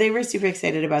 But so they were super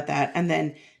excited about that. And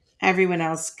then everyone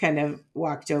else kind of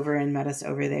walked over and met us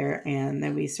over there. And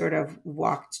then we sort of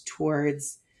walked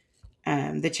towards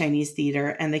the Chinese theater,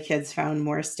 and the kids found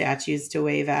more statues to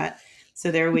wave at.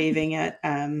 So they're waving at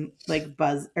like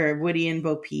Buzz or Woody and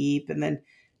Bo Peep, and then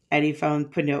Eddie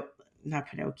found not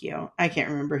Pinocchio. I can't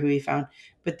remember who he found,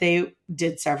 but they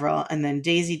did several. And then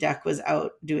Daisy Duck was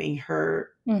out doing her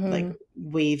like Mm-hmm.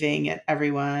 waving at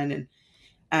everyone.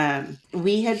 And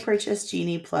we had purchased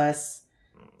Genie Plus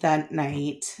that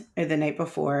night or the night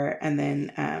before, and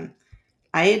then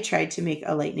I had tried to make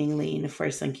a lightning lane for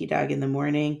Slinky Dog in the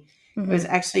morning. It was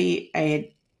Mm-hmm. actually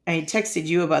I had texted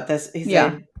you about this because I Yeah.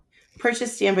 had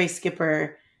purchased Standby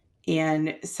Skipper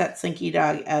and set Slinky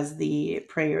Dog as the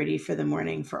priority for the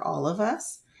morning for all of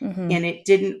us, Mm-hmm. and it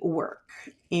didn't work.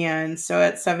 And so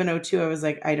at 7:02, I was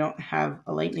like, I don't have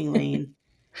a lightning lane,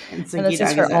 and And Slinky this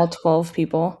is Dog for is all at 12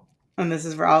 people. and this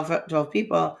is for all 12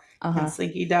 people. And Uh-huh.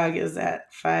 Slinky Dog is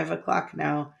at 5 o'clock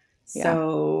now. Yeah.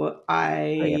 So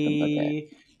Hurry up and book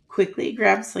it. I quickly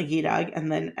grabbed Slinky Dog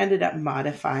and then ended up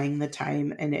modifying the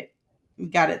time, and it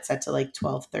got it set to like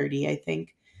 12:30, I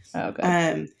think. Oh, good.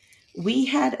 Um, we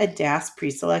had a DAS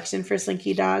pre-selection for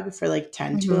Slinky Dog for like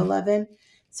 10 to Mm-hmm. 11.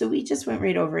 So we just went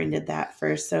right over and did that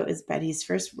first. So it was Betty's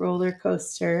first roller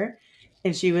coaster.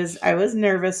 And I was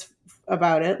nervous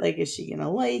about it. Like, is she going to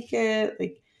like it?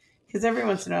 Like, because every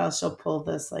once in a while she'll pull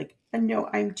this, like, no,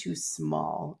 I'm too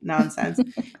small nonsense.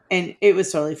 And it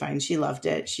was totally fine. She loved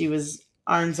it. She was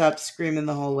arms up, screaming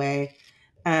the whole way.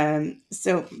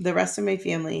 So the rest of my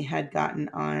family had gotten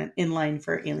on in line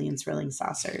for Alien Swirling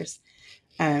Saucers.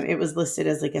 It was listed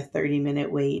as like a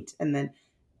 30-minute wait, and then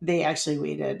they actually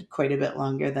waited quite a bit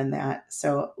longer than that.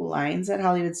 So lines at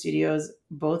Hollywood Studios,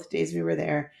 both days we were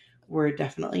there, were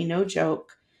definitely no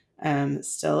joke.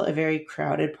 Still a very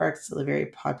crowded park, still a very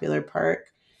popular park,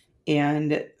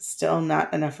 and still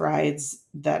not enough rides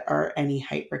that are any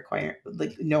height require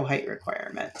like no height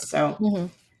requirement. So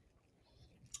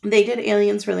Mm-hmm. they did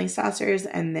Aliens Swirling Saucers,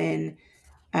 and then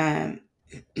um,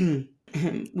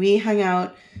 we hung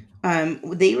out.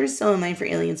 They were still in line for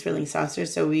Aliens Swirling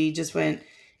Saucers, so we just went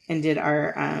and did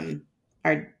our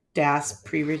DAS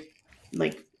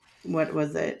like what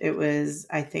was it? It was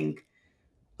I think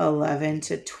 11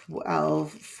 to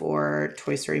 12 for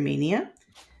Toy Story Mania.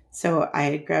 So I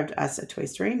had grabbed us a Toy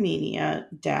Story Mania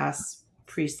DAS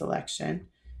pre-selection.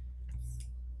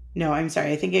 No, I'm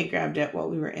sorry. I think I grabbed it while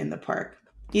we were in the park.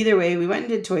 Either way, we went and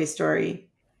did Toy Story.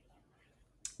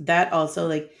 That also,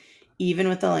 like, even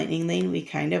with the lightning lane, we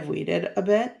kind of waited a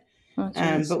bit, Oh,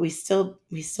 geez. but we still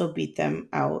beat them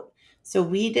out. So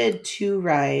we did two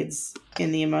rides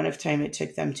in the amount of time it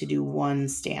took them to do one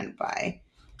standby.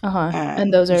 Uh-huh.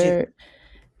 And those Which is are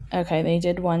okay. They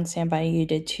did one standby. You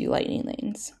did two lightning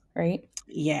lanes, right?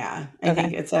 yeah, I Okay.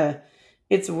 think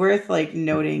it's worth like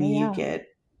noting you Yeah. get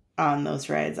on those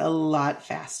rides a lot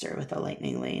faster with a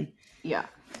lightning lane. Yeah.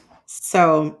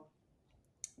 So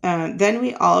then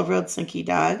we all rode Slinky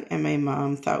Dog, and my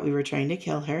mom thought we were trying to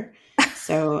kill her.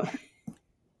 So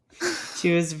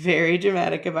She was very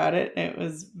dramatic about it, and it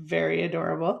was very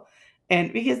adorable.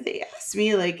 And because they asked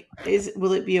me, like,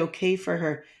 will it be okay for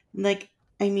her? I'm like,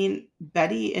 I mean,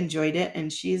 Betty enjoyed it,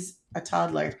 and she's a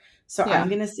toddler, so I'm Yeah.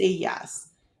 gonna say yes.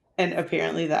 And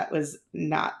apparently, that was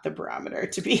not the barometer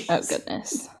to be. Oh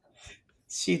goodness.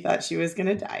 She thought she was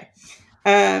gonna die.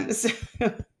 So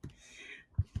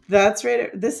that's right.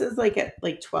 This is like at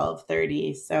like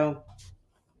 12:30. So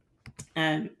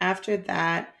after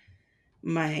that,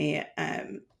 my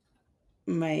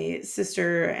my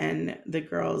sister and the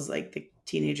girls, like the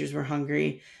teenagers, were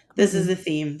hungry. This is Hmm. a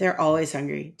theme. They're always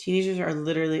hungry. Teenagers are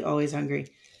literally always hungry.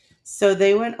 So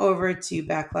they went over to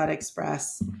Backlot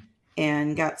Express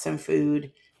and got some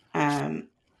food.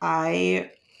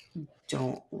 I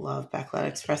don't love Backlot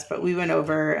Express, but we went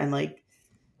over and like,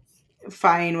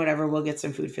 fine, whatever, we'll get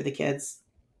some food for the kids.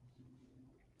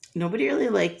 Nobody really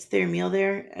liked their meal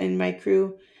there in my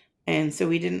crew, and so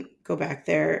we didn't go back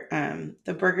there.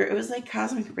 The burger, it was like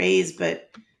Cosmic Rays, but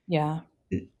Yeah.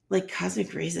 like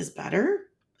Cosmic Rays is better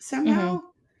Hmm. somehow.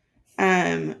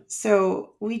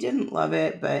 So we didn't love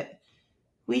it, but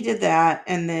we did that,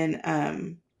 and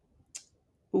then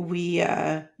we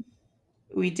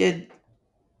we did.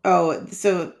 Oh,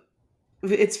 so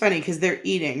it's funny because they're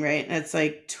eating, right, and it's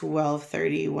like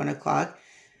 12:30, 1 o'clock.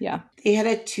 Yeah. They had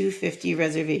a 2:50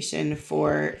 reservation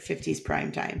for 50's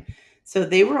prime time. So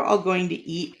they were all going to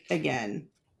eat again,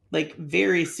 like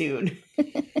very soon.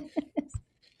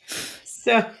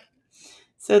 So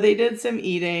so they did some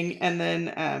eating, and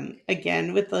then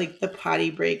again with like the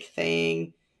potty break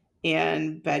thing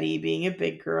and Betty being a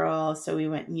big girl, so we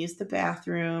went and used the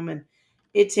bathroom, and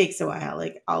it takes a while.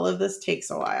 Like all of this takes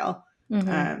a while.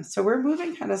 Hmm. So we're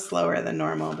moving kind of slower than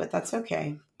normal, but that's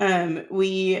okay.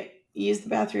 We used the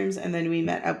bathrooms, and then we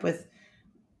met up with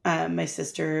my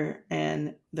sister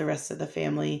and the rest of the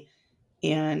family,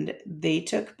 and they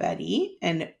took Betty,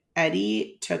 and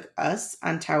Eddie took us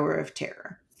on Tower of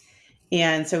Terror.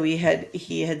 And so he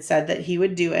had said that he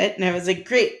would do it, and I was like,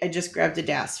 great! I just grabbed a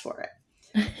DAS for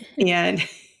it, and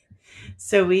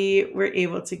so we were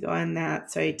able to go on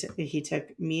that. So he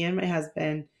took me and my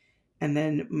husband, and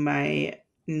then my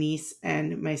niece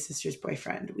and my sister's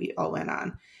boyfriend. We all went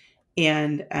on,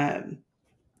 and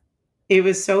it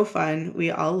was so fun. We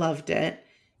all loved it.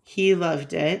 He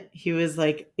loved it. He was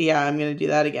like, "Yeah, I'm going to do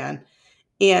that again."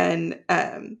 And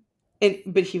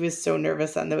but he was so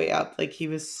nervous on the way up. Like he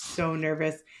was so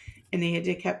nervous, and they had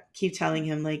to keep telling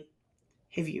him like,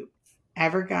 "Have you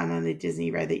ever gone on a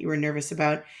Disney ride that you were nervous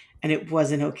about and it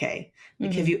wasn't okay?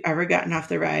 Like, have Hmm. you ever gotten off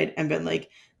the ride and been like,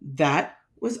 that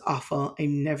was awful.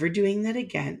 I'm never doing that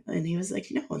again?" And he was like,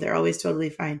 "No, they're always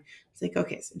totally fine." It's like,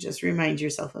 okay, so just remind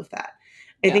yourself of that.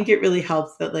 I Yeah. think it really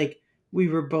helps that like we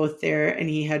were both there, and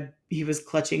he was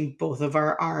clutching both of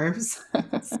our arms.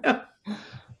 So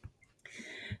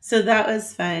so that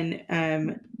was fun.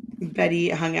 Betty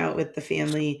hung out with the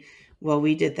family while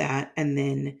we did that, and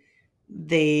then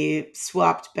they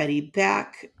swapped Betty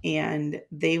back, and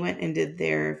they went and did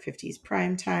their 50's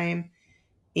prime time,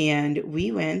 and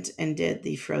we went and did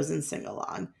the Frozen sing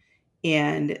along,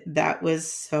 and that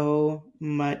was so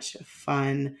much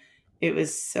fun. It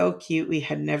was so cute. We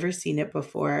had never seen it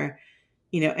before,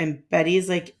 and Betty's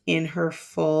like in her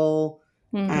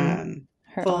Hmm. um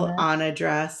Her full honor. Anna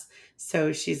dress.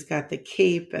 So she's got the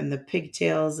cape and the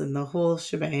pigtails and the whole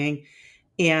shebang.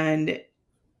 And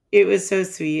it was so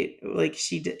sweet. Like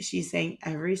she sang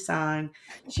every song.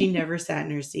 She never sat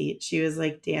in her seat. She was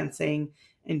like dancing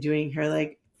and doing her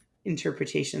like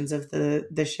interpretations of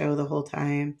the show the whole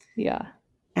time. Yeah.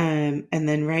 And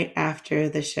then right after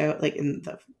the show, like in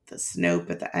the Snope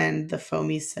at the end, the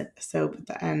foamy soap at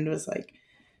the end was like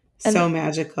And so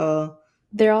magical.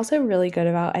 they're also really good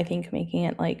about, I think, making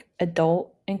it like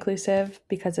adult inclusive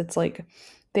because it's like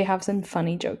they have some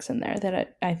funny jokes in there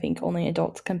that I think only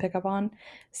adults can pick up on.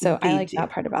 So I They like do. that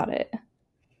part about it.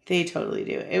 They totally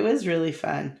do. It was really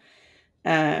fun.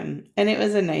 And it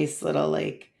was a nice little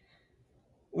like,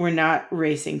 we're not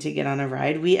racing to get on a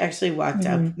ride. We actually walked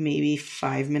up Hmm. maybe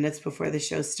 5 minutes before the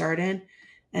show started.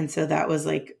 And so that was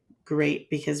like great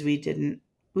because we didn't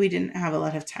have a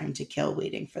lot of time to kill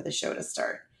waiting for the show to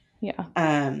start. Yeah.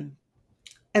 Um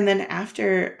and then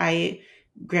after I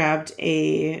grabbed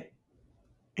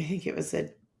I think it was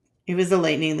a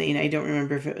lightning lane. I don't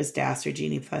remember if it was DAS or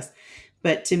Genie Plus,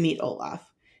 but to meet Olaf.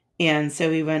 And so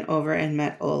we went over and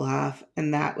met Olaf,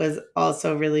 and that was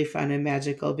also really fun and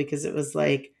magical because it was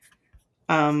like,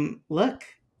 look,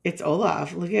 it's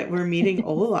Olaf. Look at we're meeting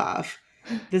Olaf.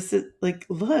 This is like,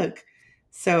 look.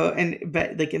 So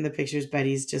but like in the pictures,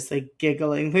 Betty's just like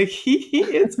giggling, like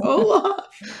it's Olaf.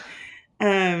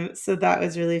 So that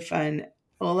was really fun.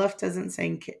 Olaf doesn't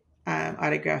sing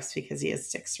autographs because he has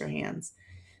sticks for hands.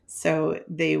 So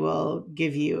they will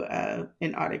give you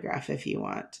an autograph if you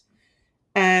want.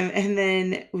 And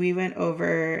then we went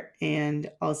over and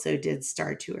also did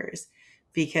Star Tours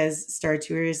because Star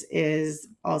Tours is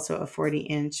also a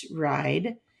 40-inch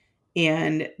ride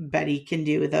and Betty can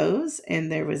do those.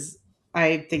 And there was,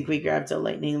 I think we grabbed a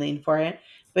lightning lane for it,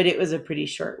 but it was a pretty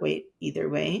short wait either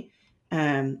way.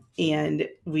 And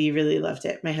we really loved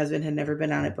it. My husband had never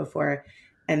been on it before,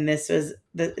 and this is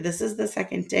the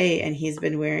second day, and he's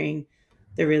been wearing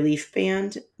the relief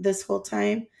band this whole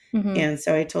time. Mm-hmm. And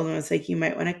so I told him, I was like, you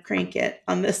might want to crank it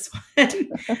on this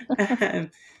one.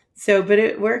 um, but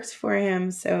it worked for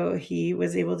him. So he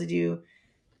was able to do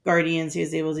Guardians. He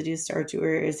was able to do Star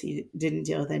Tours. He didn't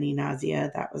deal with any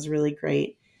nausea. That was really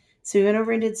great. So we went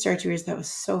over and did Star Tours. That was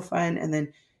so fun. And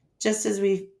then just as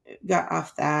we got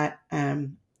off that,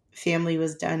 family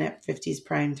was done at 50's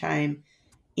prime time,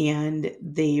 and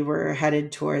they were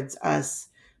headed towards us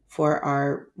for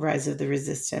our Rise of the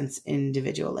Resistance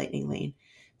individual lightning lane.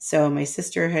 So my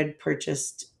sister had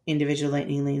purchased individual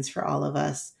lightning lanes for all of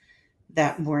us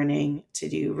that morning to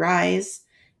do Rise.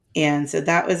 And so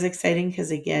that was exciting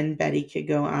because, again, Betty could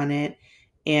go on it.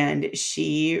 And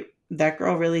that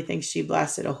girl really thinks she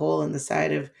blasted a hole in the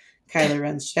side of Kylo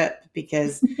Ren's ship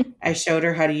because I showed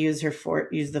her how to use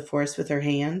the force with her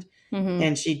hand, Mm-hmm.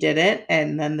 and she did it.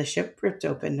 And then the ship ripped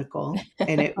open, Nicole,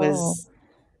 and it Oh, was,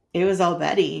 it was all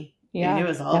Betty. I mean, it yeah,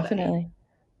 was all Betty. definitely.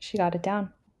 She got it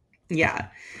down. Yeah.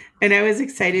 And I was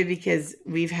excited because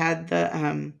we've had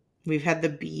the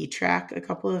B track a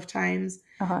couple of times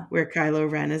Uh-huh. where Kylo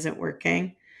Ren isn't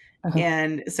working. Uh-huh.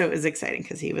 And so it was exciting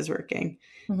because he was working.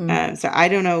 Mm-hmm. So I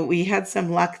don't know. We had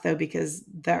some luck though, because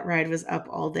that ride was up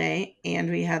all day and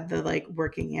we had the like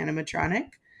working animatronic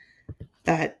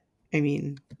that, I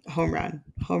mean, home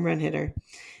run hitter.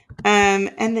 And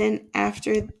then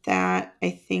after that,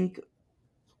 I think,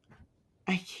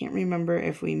 I can't remember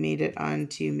if we made it on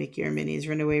to Mickey or Minnie's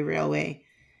Runaway Railway.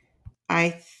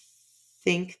 I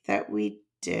think that we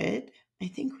did. I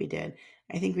think we did.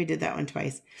 I think we did that one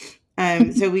twice.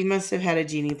 So we must have had a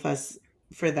Genie Plus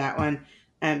for that one,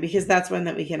 because that's one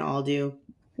that we can all do.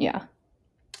 Yeah.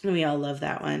 And we all love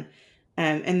that one.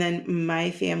 And then my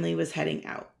family was heading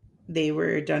out. They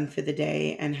were done for the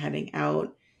day and heading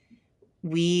out.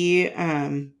 We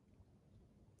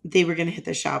they were going to hit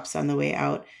the shops on the way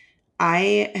out.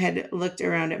 I had looked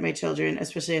around at my children,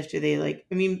 especially after they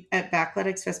I mean, at Backlot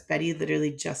Express, Betty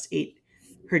literally just ate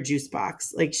her juice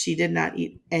box. Like she did not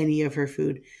eat any of her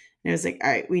food. And I was like, all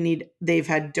right, they've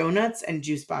had donuts and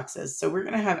juice boxes. So we're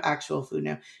going to have actual food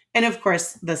now. And of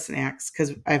course, the snacks,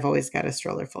 because I've always got a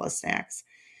stroller full of snacks.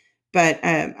 But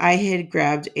I had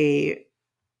grabbed a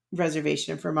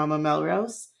reservation for Mama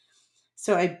Melrose.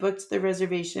 So I booked the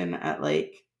reservation at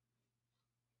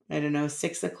I don't know,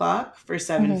 6 o'clock for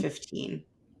Mm-hmm. 7:15.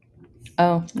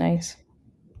 Oh, nice.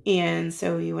 And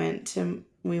so we went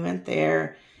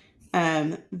there.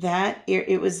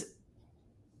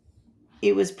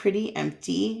 It was pretty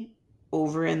empty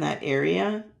over in that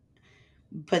area,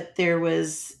 but there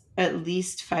was at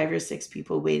least 5 or 6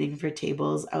 people waiting for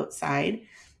tables outside.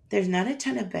 There's not a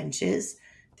ton of benches.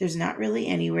 There's not really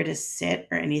anywhere to sit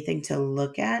or anything to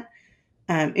look at.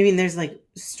 I mean, there's like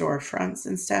storefronts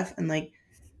and stuff, and like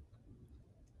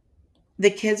the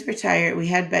kids were tired. We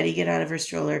had Betty get out of her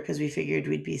stroller because we figured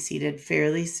we'd be seated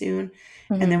fairly soon.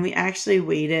 And then Mm-hmm. we actually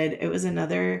waited. It was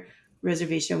another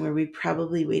reservation where we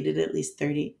probably waited at least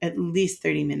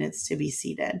 30 minutes to be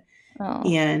seated. Oh,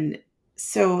 And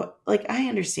so like I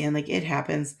understand like it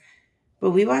happens,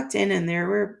 but we walked in and there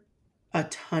were a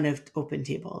ton of open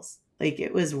tables. Like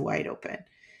it was wide open.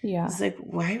 It's yeah. like,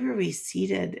 why were we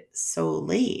seated so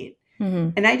late?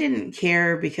 Mm-hmm. And I didn't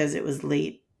care because it was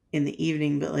late in the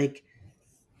evening, but like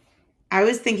I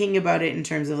was thinking about it in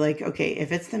terms of like, okay,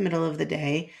 if it's the middle of the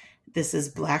day, this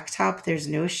is blacktop, there's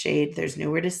no shade, there's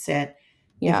nowhere to sit.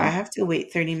 If I Yeah. have to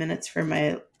wait 30 minutes for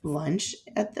my lunch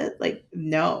at the like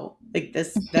no, like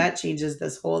that changes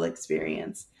this whole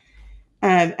experience.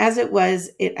 As it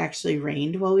was, it actually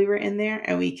rained while we were in there,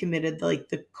 and we committed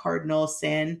the cardinal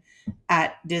sin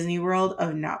at Disney World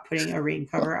of not putting a rain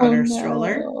cover on Oh our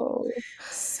stroller. no.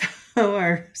 So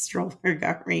our stroller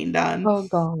got rained on. Oh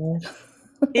God.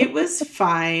 It was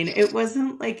fine. It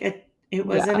wasn't Yeah.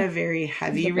 a very It's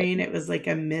heavy okay. rain. It was like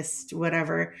a mist,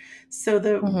 whatever. So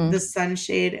the Mm-hmm.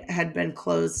 sunshade had been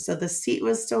closed, so the seat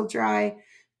was still dry,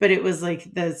 but it was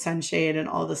like the sunshade and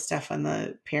all the stuff on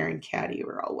the parent caddy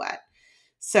were all wet.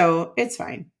 So it's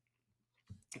fine.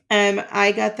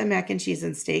 I got the mac and cheese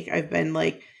and steak. I've been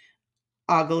like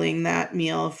ogling that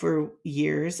meal for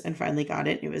years and finally got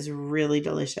it. It was really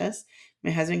delicious. My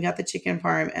husband got the chicken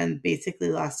parm and basically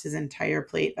lost his entire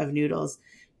plate of noodles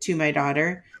to my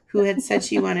daughter, who had said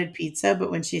she wanted pizza,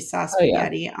 but when she saw Oh, yeah.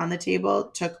 spaghetti on the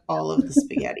table, took all of the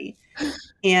spaghetti.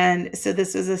 And so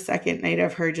this was the second night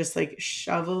of her just like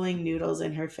shoveling noodles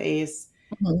in her face.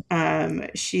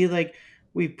 Mhm. She like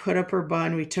we put up her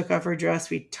bun, we took off her dress,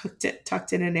 we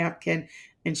tucked in a napkin,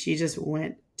 and she just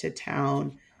went to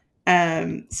town.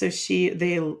 So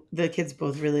the kids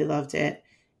both really loved it.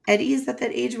 Eddie's at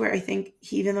that age where I think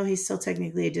even though he's still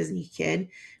technically a Disney kid,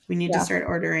 we need to Yeah. start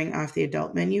ordering off the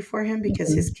adult menu for him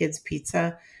because his Mhm. kids'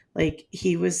 pizza, like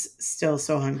he was still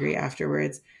so hungry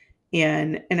afterwards.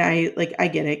 And I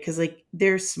get it because like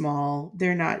they're small,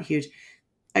 they're not huge.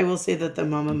 I will say that the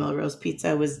Mama Melrose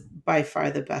pizza was by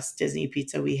far the best Disney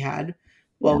pizza we had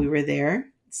while Yeah. we were there.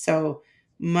 So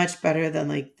much better than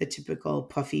like the typical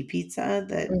puffy pizza,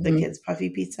 the Mhm. kids' puffy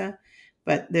pizza.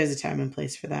 But there's a time and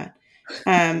place for that.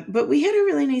 But we had a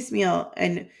really nice meal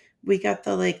and we got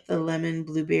the lemon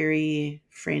blueberry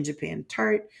frangipane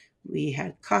tart. We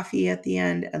had coffee at the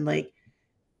end and like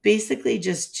basically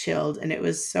just chilled. And it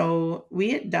was so,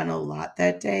 we had done a lot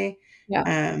that day. Yeah.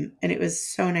 And it was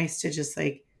so nice to just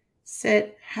like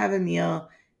sit, have a meal.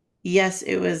 Yes,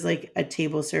 it was like a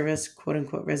table service, quote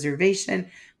unquote, reservation,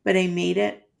 but I made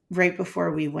it right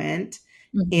before we went.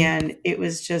 Mhm. And it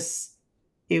was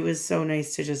so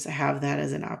nice to just have that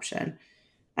as an option.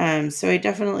 So I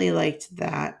definitely liked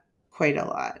that quite a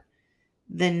lot.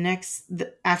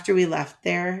 After we left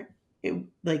there,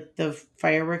 like the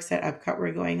fireworks at Epcot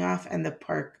were going off and the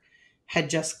park had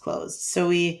just closed. So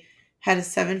we had a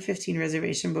 7:15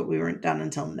 reservation, but we weren't done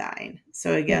until 9.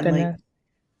 So Oh, again, like goodness.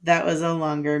 that was a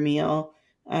longer meal.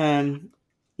 Um,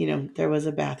 there was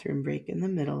a bathroom break in the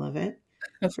middle of it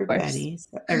Of for course. Betty.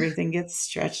 So everything gets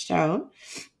stretched out.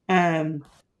 Um,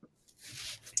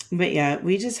 but yeah,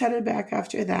 we just headed back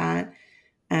after that,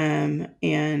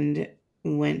 and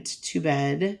went to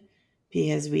bed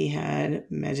because we had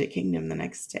Magic Kingdom the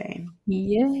next day.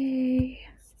 Yay.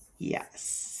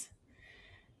 Yes.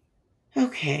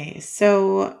 Okay,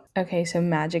 so Okay, so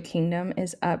Magic Kingdom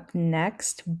is up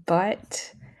next,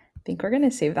 but I think we're going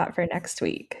to save that for next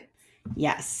week.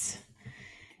 yes.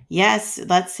 Yes,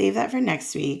 let's save that for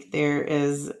next week. There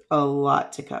is a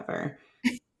lot to cover.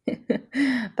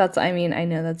 I mean, I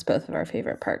know that's both of our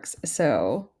favorite parks.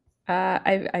 So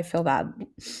I feel bad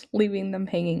leaving them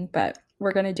hanging, but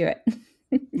we're going to do it.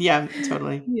 Yeah,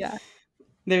 totally. Yeah.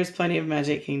 There's plenty of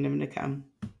Magic Kingdom to come.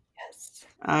 Yes.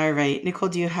 All right. Nicole,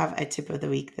 do you have a tip of the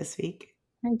week this week?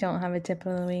 I don't have a tip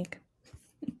of the week.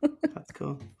 That's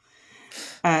cool.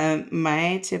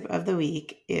 My tip of the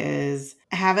week is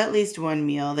have at least one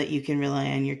meal that you can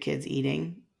rely on your kids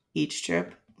eating each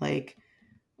trip. Like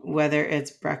whether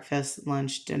it's breakfast,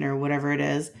 lunch, dinner, whatever it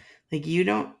is, like you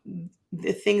don't,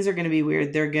 the things are going to be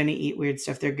weird. They're going to eat weird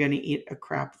stuff. They're going to eat a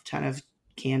crap ton of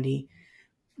candy,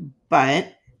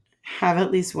 but have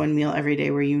at least one meal every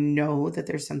day where you know that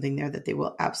there's something there that they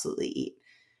will absolutely eat.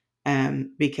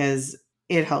 Because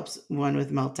it helps one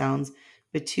with meltdowns,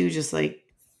 but two, just like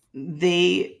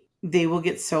they will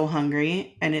get so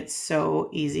hungry and it's so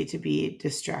easy to be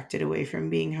distracted away from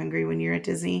being hungry when you're at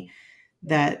Disney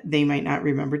that they might not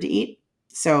remember to eat.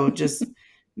 So just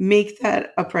make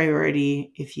that a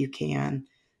priority if you can.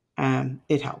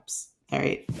 It helps. All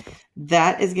right.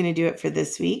 That is going to do it for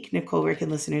this week. Nicole, where can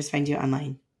listeners find you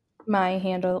online? My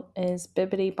handle is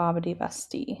bibbity bobbity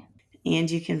bestie. And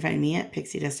you can find me at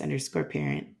pixie dust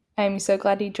 _parent. I'm so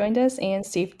glad you joined us and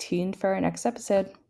stay tuned for our next episode.